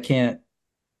like, oh, I can't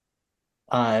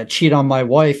cheat on my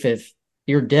wife if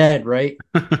you're dead, right?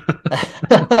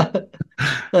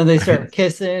 Then they start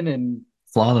kissing, and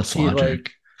Flawless she like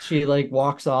logic. she like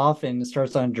walks off and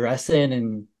starts undressing,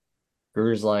 and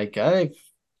Drew's like, hey,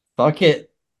 fuck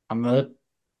it. I'm gonna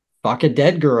fuck a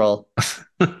dead girl.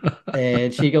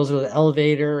 And she goes to the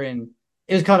elevator, and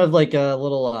it was kind of like a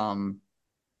little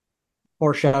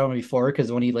foreshadowing before,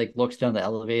 because when he like looks down the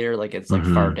elevator, like it's like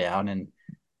far Hmm. down, and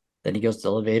then he goes to the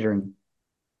elevator and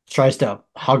tries to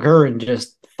hug her and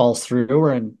just falls through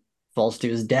her and falls to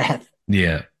his death.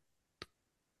 Yeah.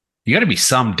 You got to be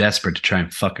some desperate to try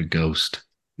and fuck a ghost.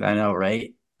 I know,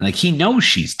 right? Like he knows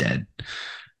she's dead.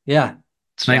 Yeah,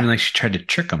 It's not even yeah, like she tried to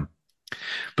trick him.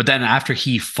 But then after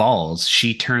he falls,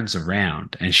 she turns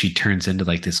around and she turns into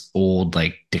like this old,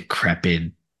 like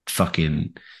decrepit,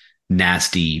 fucking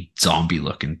nasty zombie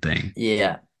looking thing.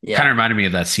 yeah, Kind yeah, of reminded me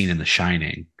of that scene in The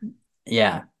Shining.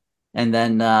 yeah. And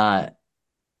then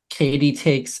Katie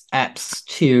takes Epps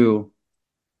to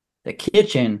the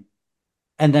kitchen,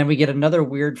 And then we get another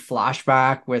weird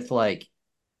flashback with like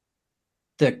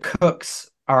the cooks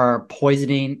are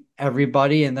poisoning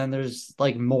everybody, and then there's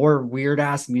like more weird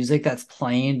ass music that's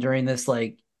playing during this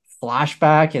like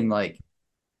flashback, and like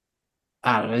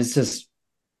I don't know, it's just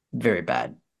very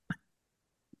bad.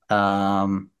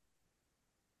 Um,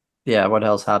 yeah, what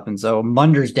else happens? Oh,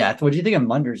 Munder's death. What do you think of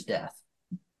Munder's death?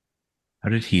 How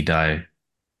did he die?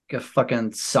 Get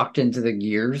fucking sucked into the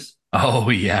gears. Oh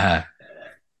yeah,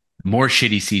 more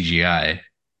shitty CGI.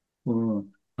 Mm,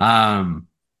 Um,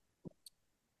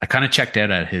 I kind of checked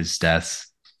out at his death.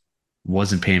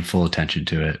 Wasn't paying full attention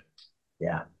to it.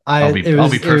 yeah, I'll be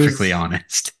perfectly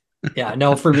honest. yeah,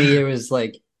 no, for me it was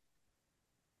like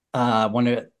when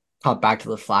it cut back to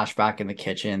the flashback in the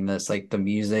kitchen, this like the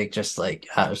music just like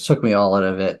it took me all out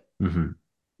of it. Hmm.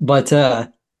 But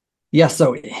yeah,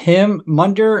 so him,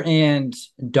 Munder and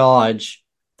Dodge,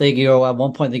 they go at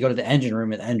one point they go to the engine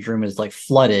room, and the engine room is like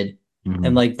flooded, and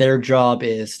Hmm. like their job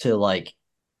is to like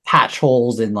patch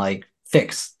holes and like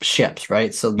fix ships,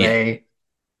 right? So Yeah, they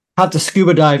have to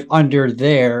scuba dive under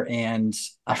there, and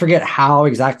I forget how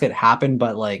exactly it happened,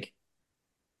 but like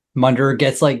Munder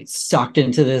gets like sucked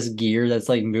into this gear that's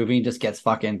like moving, just gets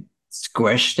fucking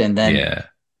squished, and then yeah.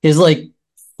 his like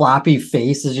flappy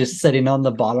face is just sitting on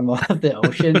the bottom of the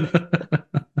ocean.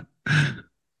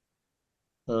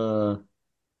 Uh,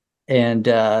 and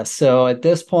so at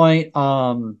this point,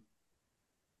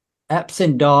 Epps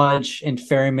and Dodge and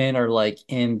Ferryman are like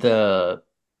in the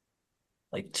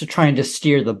like to trying to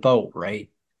steer the boat, right?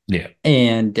 Yeah.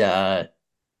 And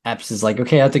Epps is like,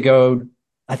 okay, I have to go,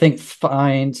 I think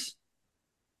find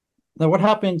now what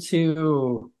happened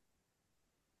to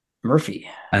Murphy?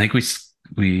 I think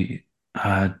we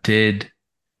did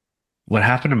what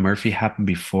happened to Murphy happened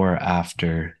before or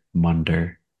after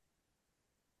Munder.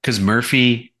 Because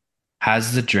Murphy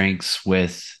has the drinks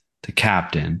with the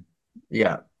captain,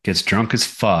 Yeah. gets drunk as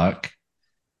fuck,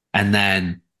 and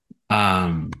then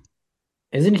um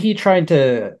Isn't he trying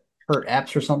to hurt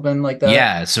Epps or something like that?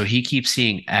 yeah, so he keeps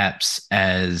seeing Epps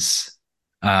as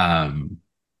um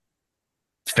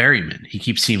Ferryman. He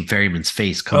keeps seeing Ferryman's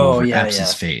face come Oh over yeah, Epps's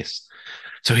yeah. face.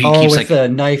 So he Oh, keeps with like the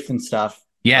knife and stuff.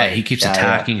 yeah, he Right. keeps Yeah, yeah.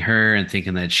 attacking her and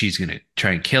thinking that she's gonna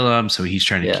try and kill him. So he's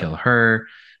trying to Yeah. kill her,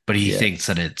 but he Yeah. thinks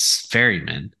that it's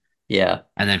Ferryman. Yeah.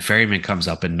 And then Ferryman comes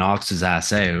up and knocks his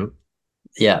ass out.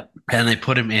 Yeah. And they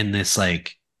put him in this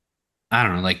like, I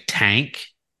don't know, like tank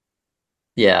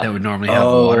that Yeah. would normally have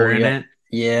Oh, water in yeah. it.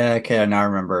 Yeah, okay, I now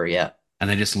remember. Yeah. And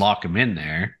they just lock him in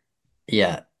there.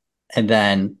 Yeah. And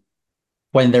then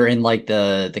when they're in like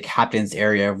the captain's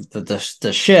area of the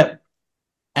ship,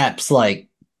 Epps like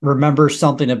remembers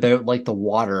something about like the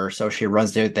water, so she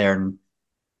runs out there, and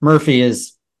Murphy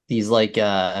is he's like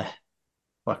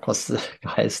what's the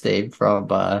guy's name from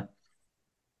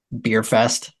Beer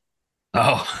Fest?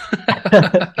 Oh.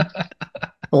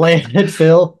 Landon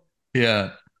Phil.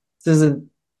 Yeah. This isn't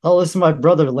oh, this is my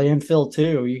brother Landfill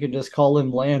too. You can just call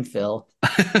him Landfill.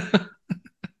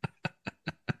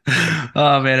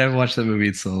 Oh man, I haven't watched that movie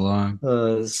in so long.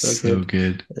 It's so So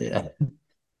good. good.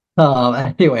 Yeah.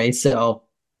 Anyway, so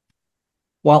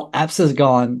while Epps is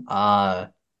gone,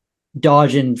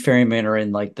 Dodge and Ferryman are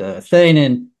in like the thing,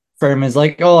 and Ferryman's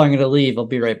like, "Oh, I'm gonna leave. I'll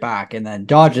be right back." And then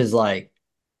Dodge is like,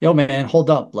 "Yo, man, hold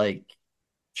up! Like,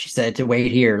 she said to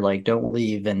wait here. Like, don't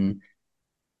leave." And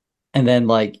then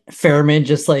like Ferryman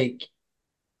just like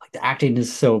the acting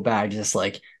is so bad, just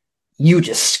like you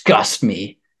disgust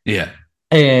me. Yeah.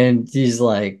 And he's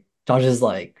like, Dodge is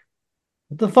like,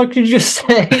 "What the fuck did you just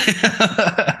say?"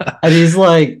 And he's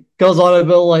like, goes on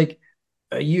about like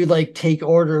you like take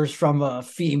orders from a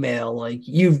female, like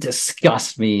you've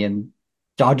disgust me. And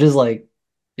Dodge is like,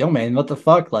 yo man, what the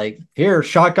fuck? Like, here,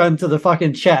 shotgun to the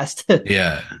fucking chest.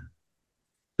 Yeah.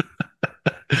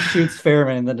 Shoots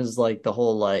Fairman, and then is like the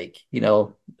whole like,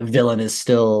 the villain is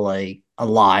still like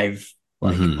alive.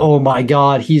 Like, Hmm. oh my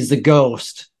god, he's the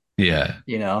ghost, Yeah.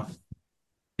 you know?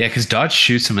 Yeah, because Dodge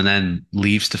shoots him and then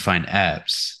leaves to find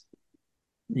Epps.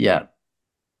 Yeah.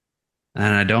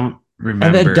 And I don't And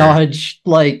then remember. Dodge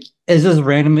like is just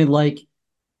randomly like,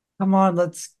 come on,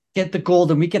 let's get the gold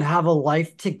and we can have a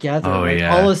life together. Oh Like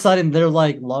all of yeah. a sudden they're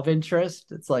like love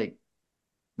interest. It's like,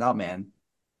 no man.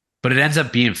 But it ends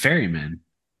up being Ferryman.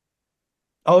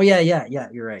 Oh yeah, yeah, yeah.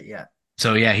 You're right. Yeah,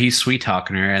 So yeah, he's sweet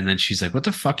talking her, and then she's like, "What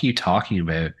the fuck are you talking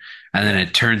about?" And then yeah,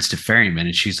 it turns to Ferryman,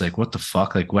 and she's like, "What the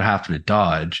fuck? Like, what happened to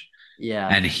Dodge?" yeah,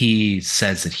 And he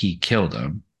says that he killed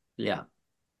him. yeah.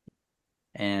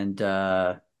 And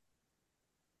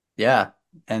yeah,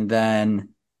 and then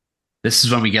This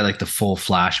is when we get like the full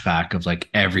flashback of like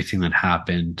everything that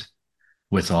happened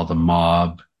with all the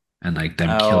mob. and like them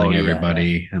Oh killing yeah, yeah.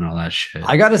 everybody and all that shit.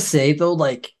 I gotta say though,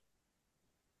 like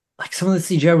some of the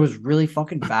CGI was really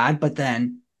fucking bad, but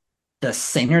then the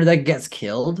singer that gets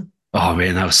killed, Oh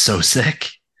man, that was so sick.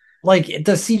 like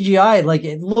the CGI, like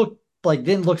it looked like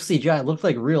didn't look CGI, it looked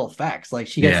like real effects. Like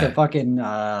she gets the Yeah. fucking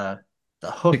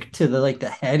the hook Like, to the like the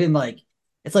head and like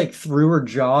it's like through her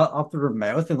jaw up through her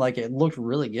mouth and like it looked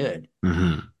really good.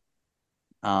 mhm.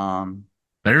 Um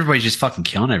But everybody's just fucking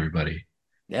killing everybody.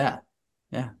 yeah.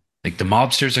 Yeah. Like the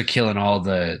mobsters are killing all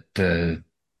the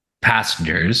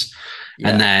passengers,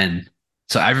 and Yeah. then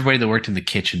so everybody that worked in the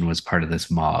kitchen was part of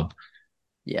this mob.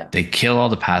 Yeah. They kill all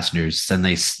the passengers. Then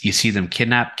you see them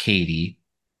kidnap Katie,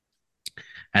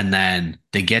 and then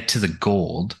they get to the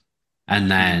gold, and Mhm.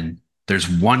 then there's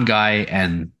one guy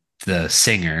and the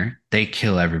singer. They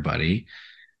kill everybody,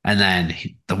 and then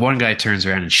the one guy turns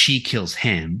around and she kills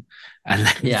him, and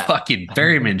then Yeah. fucking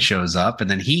ferryman shows up, and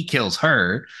then he kills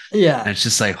her. And Yeah. it's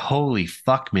just like, holy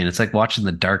fuck, man. It's like watching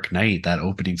The Dark Knight, that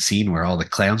opening scene where all the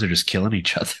clowns are just killing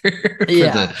each other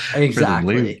Yeah, for the loot.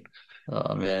 exactly.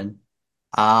 Oh man.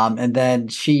 And then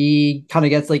she kind of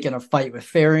gets like in a fight with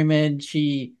Ferryman.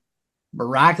 She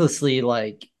miraculously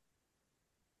like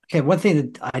okay, one thing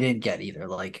that I didn't get either.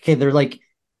 Like, okay, they're like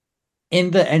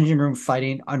in the engine room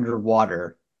fighting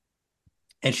underwater,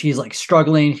 and she's like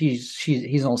struggling.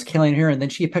 He's almost killing her, and then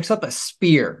she picks up a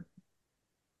spear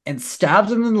and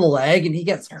stabs him in the leg, and he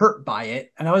gets hurt by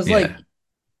it. And I was like,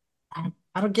 Yeah.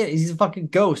 I don't get it. He's a fucking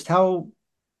ghost. How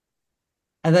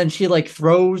and then she like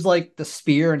throws like the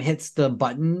spear and hits the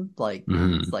button. Like it's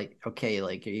Mhm. like, okay,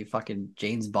 like are you fucking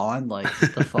James Bond? Like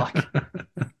what the fuck?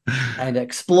 And it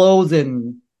explodes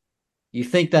and you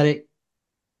think that it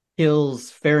kills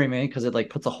Ferryman because it like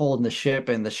puts a hole in the ship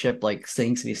and the ship like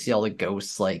sinks and you see all the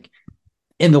ghosts like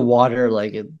in the water.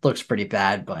 Like it looks pretty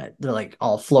bad, but they're like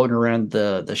all floating around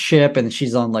the ship and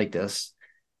she's on like this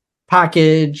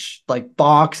package like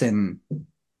box and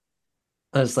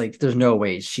it's like there's no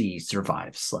way she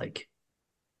survives. Like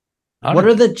Out what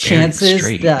of are the Bering chances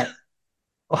Strait. that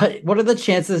what are the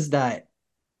chances that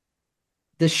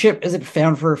this ship isn't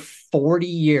found for 40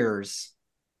 years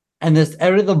and this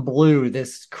out of the blue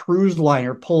this cruise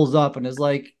liner pulls up and is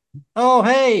like, oh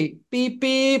hey, beep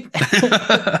beep.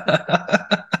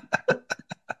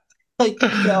 Like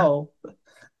no.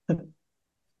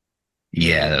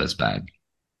 Yeah, that was um, bad.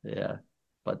 yeah,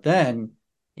 but then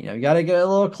you got to get a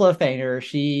little cliffhanger.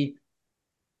 She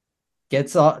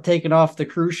gets taken off the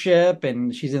cruise ship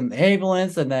and she's in the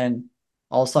ambulance and then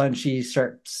all of a sudden she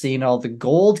starts seeing all the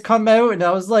gold come out and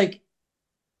I was like,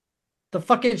 the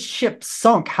fucking ship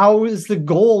sunk. How is the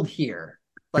gold here?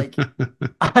 Like,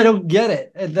 I don't get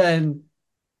it. And then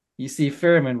you see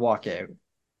Ferryman walk out,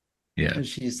 Yeah. and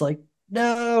she's like,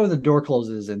 "No." The door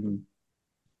closes, and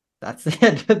that's the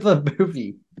end of the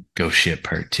movie. Ghost Ship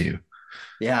Part 2.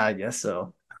 Yeah, I guess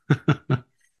so.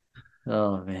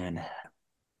 Oh man.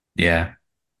 Yeah.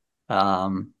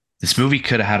 Um. This movie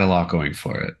could have had a lot going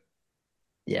for it.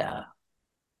 Yeah.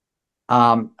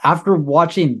 After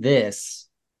watching this,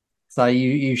 so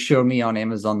you showed me on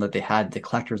Amazon that they had the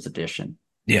collector's edition.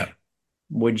 Yeah.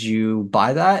 Would you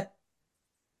buy that?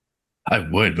 I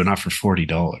would, but not for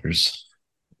 $40.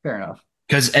 Fair enough.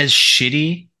 Because as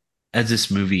shitty as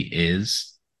this movie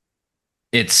is,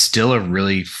 it's still a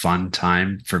really fun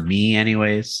time for me,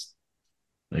 anyways.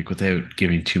 Like without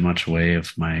giving too much away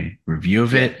of my review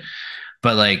of Yeah. it.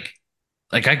 But like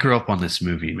I grew up on this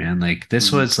movie, man. Like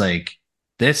this Mhm. was like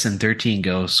this and 13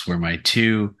 Ghosts were my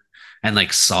two, and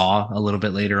like Saw a little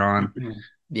bit later on.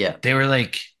 Yeah. They were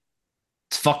like,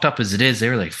 as fucked up as it is, they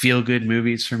were like feel good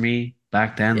movies for me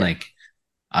back then. Yeah. Like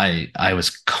I was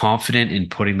confident in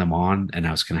putting them on and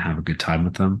I was gonna have a good time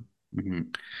with them.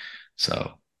 Mhm.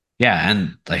 So yeah,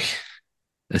 and like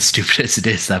as stupid as it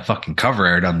is, that fucking cover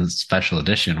art on the special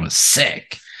edition was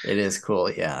sick. It is cool.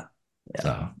 Yeah. Yeah.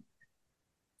 So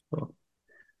Cool.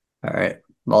 All right.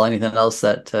 Well, anything else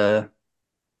that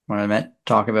want to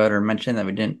talk about or mention that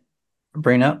we didn't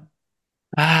bring up?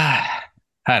 I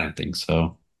don't think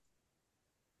so.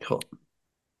 Cool.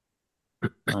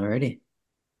 Alrighty.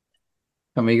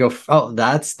 Let me go. Oh,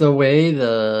 that's the way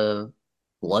the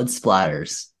blood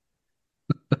splatters.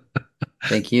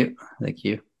 Thank you. Thank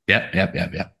you. Yep, yep,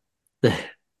 yep, yep. All All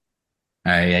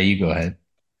right, yeah, you go ahead.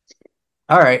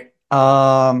 right.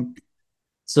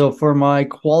 So for my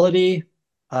quality,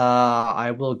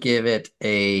 I will give it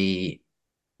a.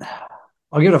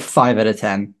 I'll give it a 5 out of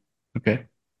 10. Okay.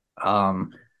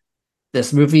 Um,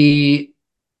 this movie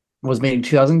was made in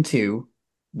 2002,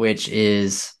 which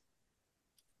is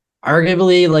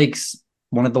arguably like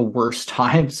one of the worst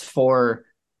times for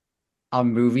a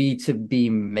movie to be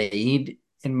made,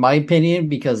 in my opinion,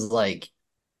 because like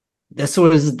this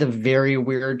was the very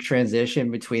weird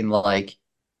transition between like,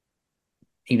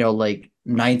 like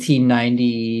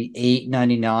 1998,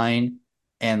 99,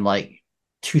 and like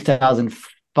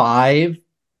 2005,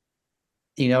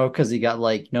 because you got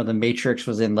like, The Matrix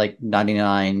was in like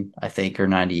 99, I think, or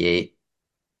 98.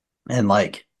 And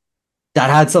like that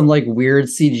had some like weird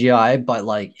CGI, but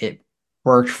like it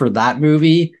worked for that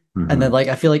movie. And then Mhm. like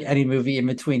I feel like any movie in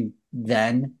between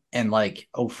then and like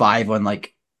 '05, when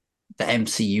like the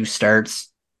MCU starts,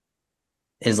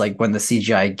 is like when the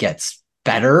CGI gets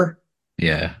better.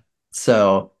 Yeah.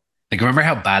 So Like, remember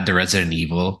how bad the Resident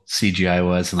Evil CGI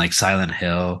was and like Silent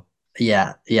Hill?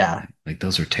 yeah, yeah, Like,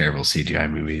 those were terrible CGI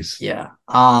movies. yeah.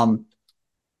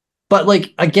 But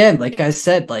like again, like I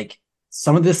said, like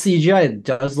some of the CGI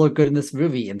does look good in this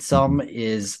movie, and some Mhm.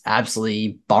 is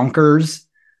absolutely bonkers.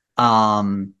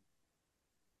 Um,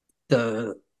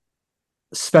 the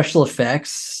special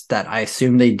effects that I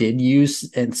assume they did use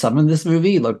in some of this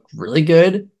movie look really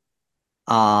good.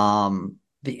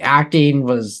 The acting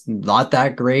was not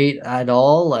that great at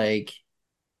all. Like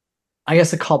I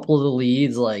guess a couple of the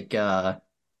leads, like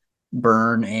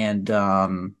Byrne and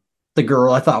the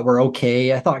girl, I thought were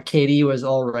okay. I thought Katie was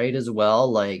all right as well.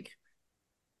 Like,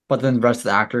 but then the rest of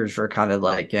the actors were kind of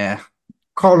like, yeah.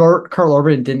 Carl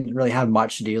Urban didn't really have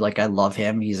much to do. Like, I love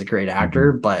him; he's a great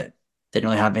actor, Mhm. but didn't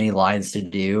really have any lines to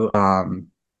do.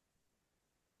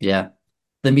 Yeah,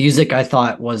 the music I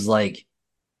thought was like,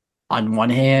 on one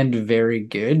hand very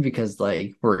good because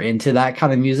like we're into that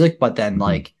kind of music, but then Mhm.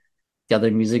 like the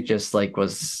other music just like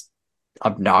was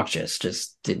obnoxious,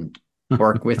 just didn't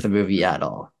work with the movie at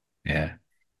all. Yeah.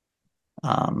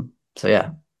 So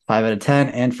yeah, 5 out of 10.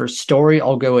 And for story,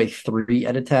 I'll go a 3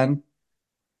 out of 10.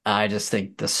 I just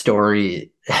think the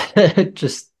story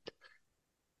just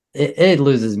it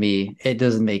loses me. It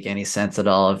doesn't make any sense at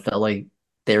all. It felt like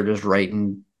they were just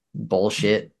writing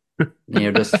bullshit,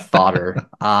 just fodder.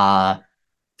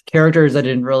 Characters I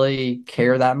didn't really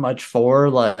care that much for.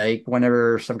 Like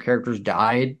whenever some characters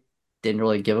died, didn't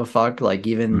really give a fuck. Like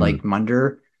even Mhm. like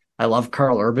Munder, I love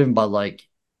Carl Urban, but like,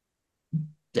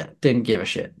 yeah, didn't give a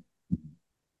shit.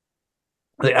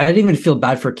 Like I didn't even feel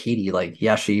bad for Katie. Like,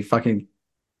 yeah, she fucking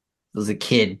was a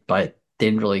kid, but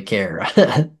didn't really care.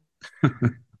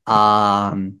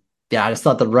 um, yeah, I just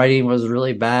thought the writing was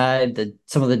really bad.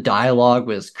 Some of the dialogue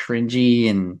was cringy,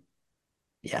 and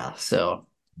yeah, so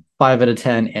 5 out of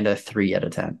 10 and a 3 out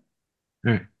of 10.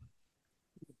 All right. How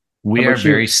We are about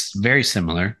you? very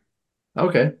similar.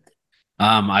 Okay.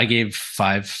 I gave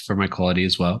 5 for my quality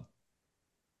as well.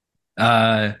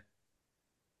 Uh,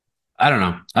 I don't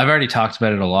know. I've already talked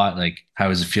about it a lot. Like, how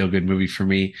is a feel good movie for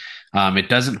me? It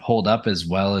doesn't hold up as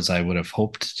well as I would have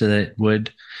hoped that it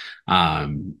would.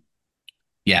 Um,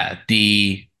 yeah,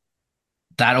 the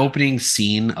that opening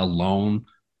scene alone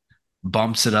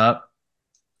bumps it up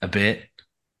a bit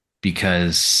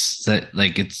because that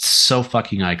like it's so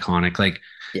fucking iconic. Like,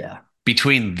 Yeah.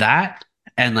 between that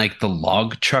and like the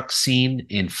log truck scene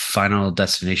in Final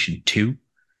Destination 2,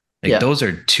 like Yeah. those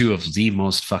are two of the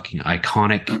most fucking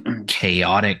iconic,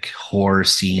 chaotic horror Yeah.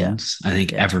 scenes I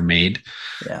think Yeah. ever made.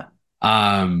 Yeah.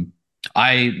 Um,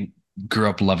 I grew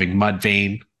up loving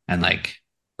Mudvayne and like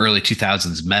early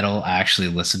 2000s metal. I actually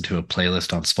listened to a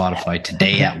playlist on Spotify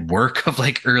today at work of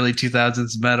like early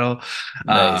 2000s metal.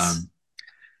 Nice. Um,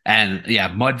 and yeah,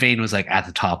 Mudvayne was like at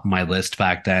the top of my list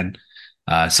back then.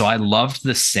 So I loved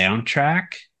the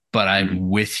soundtrack, but Mhm. I'm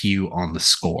with you on the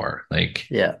score.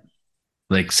 Yeah.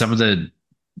 Like some of the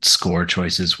score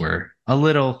choices were a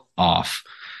little off.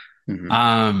 Hmm.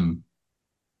 Um,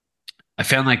 I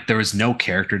found like there was no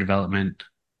character development,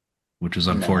 which was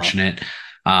No. unfortunate.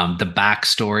 The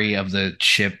backstory of the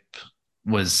ship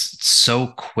was so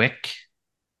quick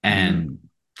Hmm. and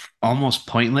almost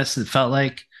pointless, it felt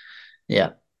like. Yeah.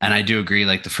 And I do agree,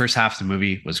 like the first half of the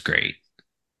movie was great.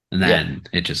 And Yeah. then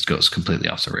it just goes completely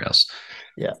off the rails.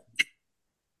 Yeah.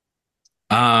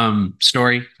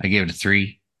 Story, I gave it a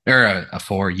 3 or a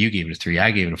 4. You gave it a 3.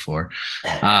 I gave it a 4.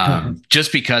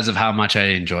 Just because of how much I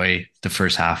enjoy the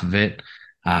first half of it.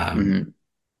 Um, Hmm.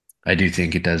 I do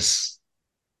think it does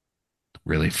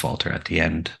really falter at the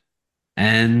end.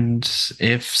 And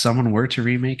if someone were to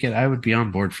remake it, I would be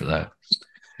on board for that.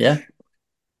 Yeah.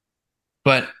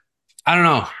 But I don't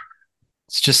know.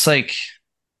 It's just like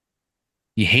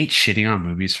you hate shitting on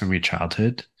movies from your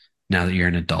childhood now that you're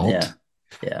an adult, Yeah.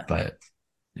 Yeah. but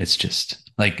it's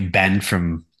just like Ben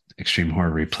from Extreme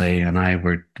Horror Replay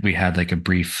and we had like a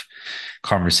brief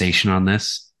conversation on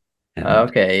this, and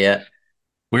Okay. Yeah.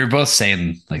 we were both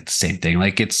saying like the same thing.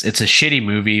 Like it's a shitty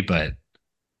movie, but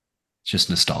it's just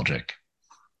nostalgic.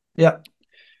 Yeah.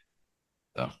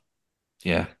 So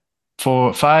yeah.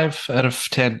 four, 5 out of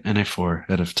 10, and a 4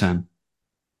 out of 10.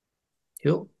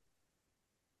 Cool.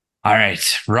 All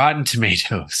right, Rotten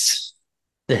Tomatoes.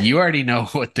 You already know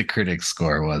what the critic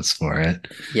score was for it,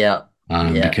 Yeah.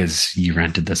 Yeah. because you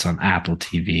rented this on Apple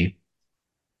TV.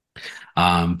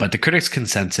 But the critics'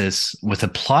 consensus, with a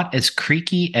plot as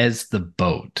creaky as the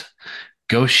boat,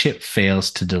 Ghost Ship fails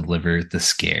to deliver the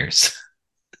scares.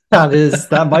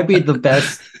 That might be the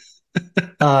best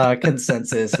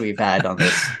consensus we've had on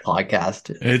this podcast.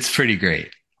 It's pretty great.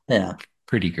 Yeah.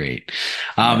 Pretty great.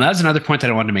 Yeah. That's another point that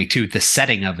I wanted to make too. The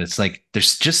setting of it's like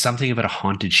there's just something about a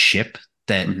haunted ship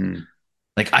that, Hmm.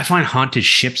 like, I find haunted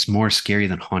ships more scary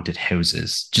than haunted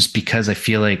houses, just because I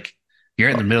feel like you're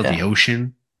out in the middle of the Yeah.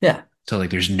 ocean, Yeah. so like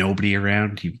there's nobody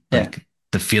around. You Yeah. like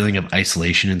the feeling of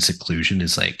isolation and seclusion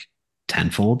is like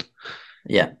tenfold.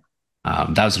 Yeah.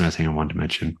 That was another thing I wanted to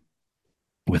mention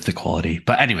with the quality.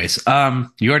 But anyways,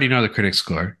 you already know the critic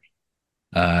score.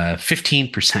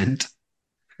 15%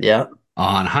 Yeah.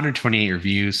 on 128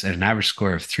 reviews at an average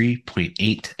score of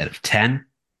 3.8 out of 10.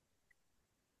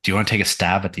 Do you want to take a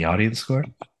stab at the audience score?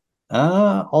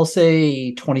 I'll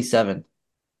say 27.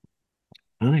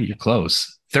 Oh, you're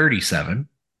close. 37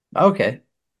 Okay.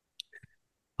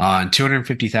 on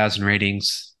 250,000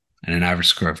 ratings and an average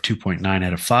score of 2.9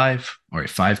 out of 5, or a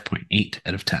 5.8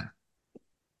 out of 10.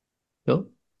 Cool.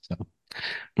 So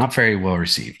not very well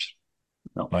received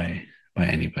No. by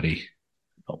anybody.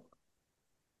 No.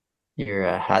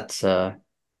 Your hat's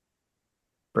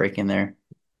breaking there.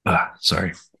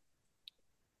 Sorry.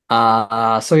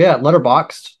 So yeah,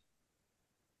 Letterboxd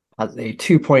has a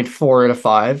 2.4 out of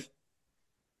 5.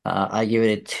 I give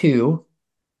it a 2.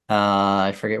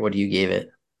 I forget what you gave it.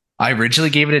 I originally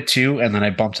gave it a 2, and then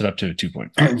I bumped it up to a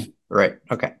 2.5. Right.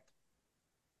 Okay.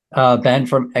 Ben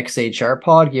from XHR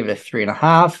Pod gave it a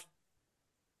 3.5.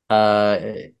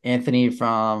 Anthony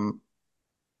from,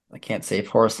 I can't say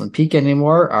Porcelain Peak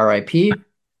anymore, RIP,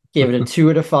 gave it a 2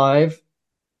 out of 5.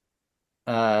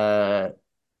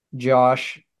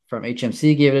 Josh from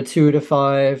HMC gave it a 2 out of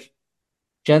 5.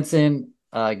 Jensen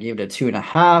gave it a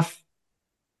 2.5.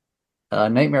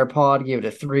 Nightmare Pod gave it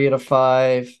a 3 out of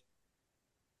 5.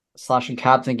 Slash and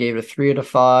Captain gave it a 3 out of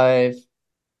 5.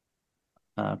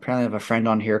 Apparently, I have a friend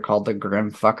on here called the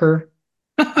Grim Fucker.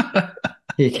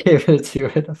 He gave it a 2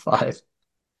 out of 5.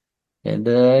 And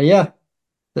yeah,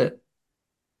 that.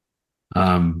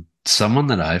 Someone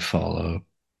that I follow,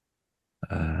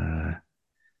 uh,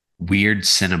 Weird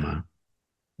Cinema.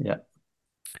 Yeah.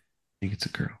 I think it's a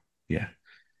girl. Yeah.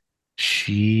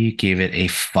 She gave it a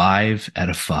 5 out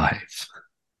of 5.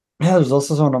 Yeah, there's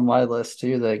also someone on my list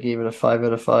too that gave it a 5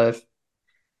 out of 5.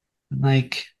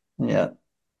 Like, Yeah.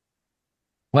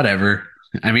 whatever.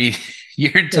 I mean,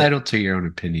 you're Yeah. entitled to your own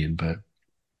opinion, but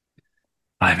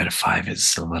 5 out of 5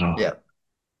 is a little. Yeah.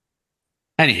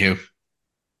 Anywho,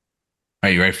 are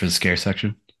you ready for the scare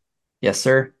section? Yes,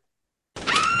 sir.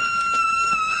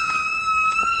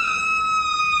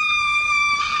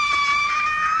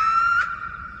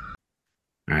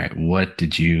 All right. What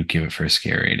did you give it for a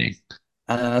scare rating?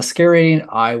 Scare rating,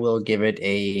 I will give it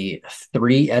a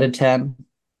 3 out of 10.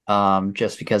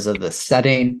 Just because of the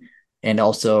setting, and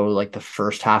also like the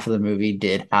first half of the movie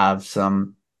did have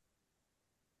some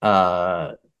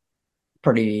uh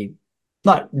pretty,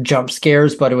 not jump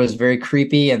scares, but it was very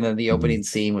creepy. And then the opening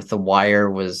scene with the wire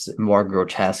was more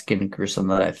grotesque and gruesome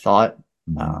than I thought.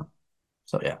 Mm-hmm.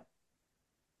 So yeah.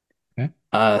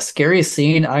 Okay. Scariest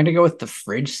scene, I'm gonna go with the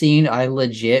fridge scene. I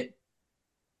legit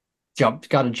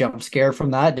got a jump scare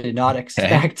from that. Did not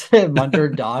expect Munter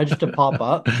Dodge to pop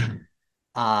up.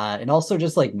 And also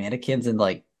just like mannequins and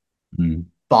like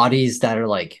bodies that are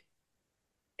like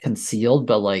concealed,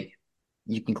 but like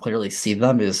you can clearly see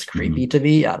them is creepy to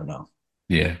me. I don't know.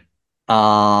 Yeah.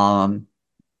 And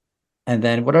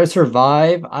then would I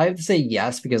survive? I'd say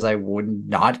yes, because I would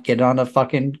not get on a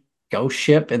fucking ghost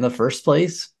ship in the first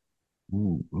place.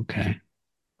 Ooh, okay.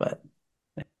 But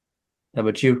how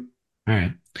about you? All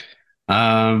right.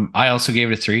 I also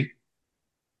gave it a 3.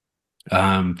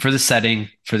 For the setting,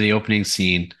 for the opening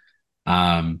scene,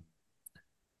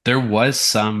 there was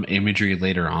some imagery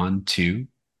later on too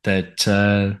that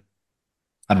I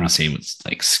don't want to say it was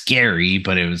like scary,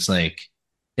 but it was like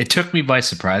it took me by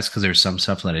surprise because there's some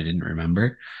stuff that I didn't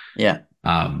remember. Yeah.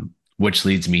 Which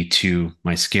leads me to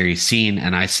my scary scene.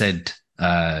 And I said,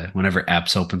 whenever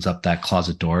Epps opens up that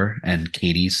closet door and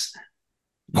Katie's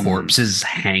corpse is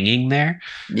hanging there.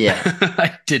 Yeah.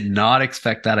 I did not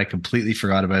expect that. I completely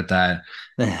forgot about that.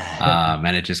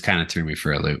 And it just kind of threw me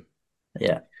for a loop.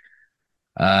 Yeah.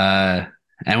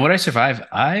 And would I survive?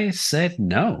 I said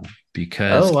no,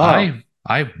 because Oh, wow.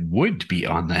 I would be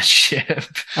on that ship.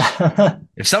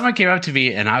 If someone came up to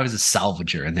me and I was a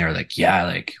salvager and they were like, yeah,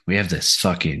 like we have this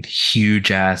fucking huge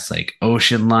ass like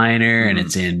ocean liner and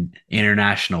it's in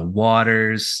international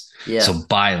waters. Yeah, So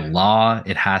by law,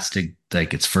 it has to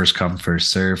like it's first come, first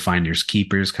serve, finders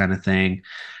keepers kind of thing.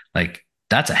 Like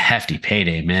that's a hefty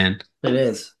payday, man. it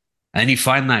is. And you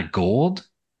find that gold,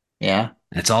 Yeah,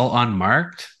 it's all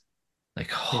unmarked. Like,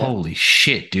 yeah, holy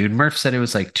shit, dude. Murph said it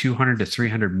was like 200 to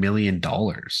 $300 million.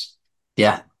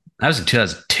 yeah, That was in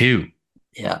 2002.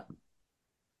 yeah.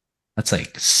 That's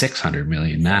like 600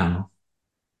 million now.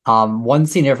 One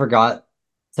scene I forgot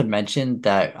to mention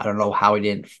that I don't know how we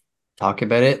didn't talk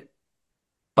about it,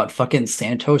 but fucking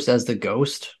Santos as the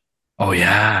ghost, Oh,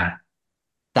 yeah.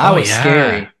 that Oh, was yeah.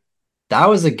 scary. That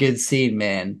was a good scene,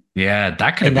 man. Yeah,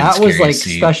 that could have And been the that was like scariest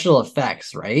scene. special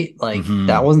effects, right? Like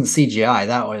that Hmm. wasn't CGI.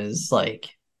 That was like,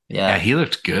 Yeah, yeah, he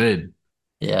looked good.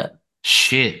 yeah,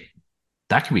 Shit.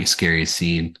 That could be a scary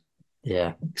scene.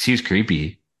 yeah. 'Cause he was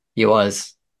creepy. He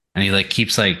was And he like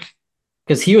keeps like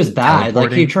because he was bad.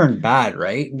 Like he teleporting. turned bad,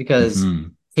 right? Because Hmm.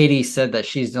 Katie said that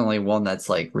she's the only one that's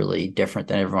like really different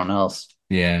than everyone else.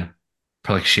 Yeah.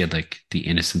 Probably she had like the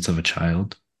innocence of a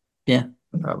child. Yeah,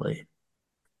 probably.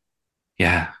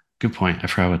 Yeah. Good point. I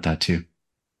forgot about that too.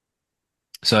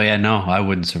 So yeah, no, I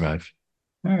wouldn't survive.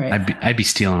 All right. I'd be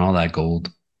stealing all that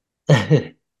gold. All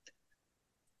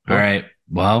Cool. right.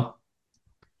 Well,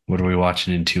 what are we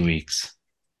watching in 2 weeks?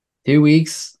 2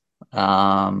 weeks.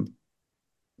 Um,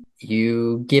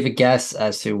 you gave a guess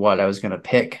as to what I was going to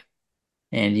pick,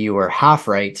 and you were half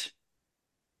right.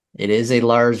 It is a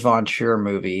Lars von Trier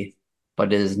movie,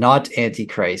 but it is not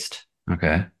Antichrist.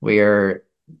 Okay. We are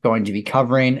going to be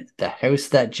covering The House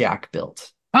That Jack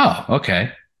Built. Oh, okay.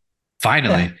 Yeah,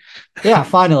 Finally. yeah,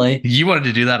 finally. You wanted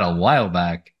to do that a while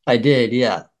back. I did.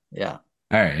 Yeah, yeah.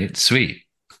 All right, sweet.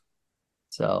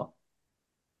 So,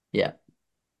 yeah.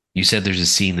 You said there's a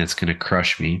scene that's going to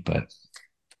crush me, but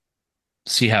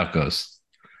see how it goes.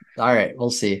 All right, we'll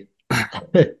see.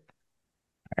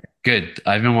 Good.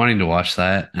 I've been wanting to watch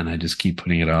that and I just keep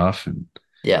putting it off. And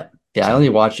Yeah, yeah. I so, only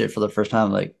watched it for the first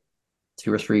time like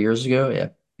 2 or 3 years ago. Yeah,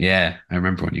 yeah, I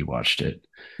remember when you watched it.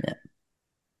 yeah.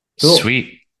 Cool.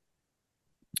 Sweet.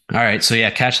 All right. So, yeah,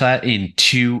 catch that in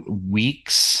 2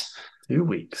 weeks. 2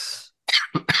 weeks.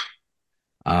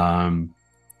 Um,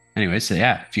 Anyway, so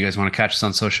yeah, if you guys want to catch us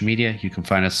on social media, you can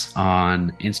find us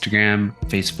on Instagram,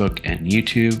 Facebook, and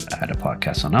YouTube at A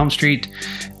Podcast on Elm Street.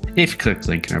 If you click the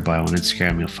link in our bio on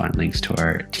Instagram, you'll find links to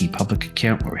our TeePublic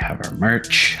account where we have our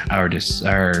merch, our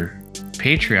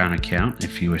Patreon account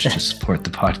if you wish to support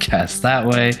the podcast that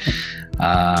way.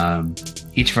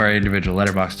 Each of our individual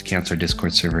Letterboxd accounts, our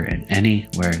Discord server, and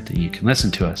anywhere that you can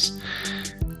listen to us.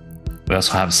 We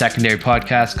also have a secondary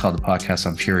podcast called The Podcast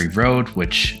on Fury Road,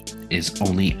 which is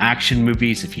only action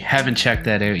movies. If you haven't checked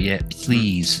that out yet,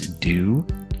 please do.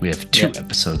 We have 2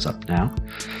 episodes up now.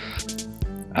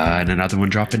 And another one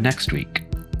dropping next week.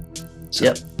 So,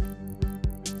 Yep.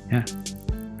 Yeah.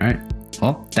 All right.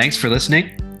 Well, thanks for listening.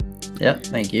 Yep.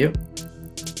 Thank you.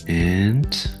 And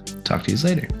talk to you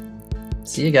later.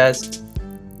 See you guys.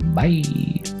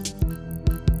 Bye.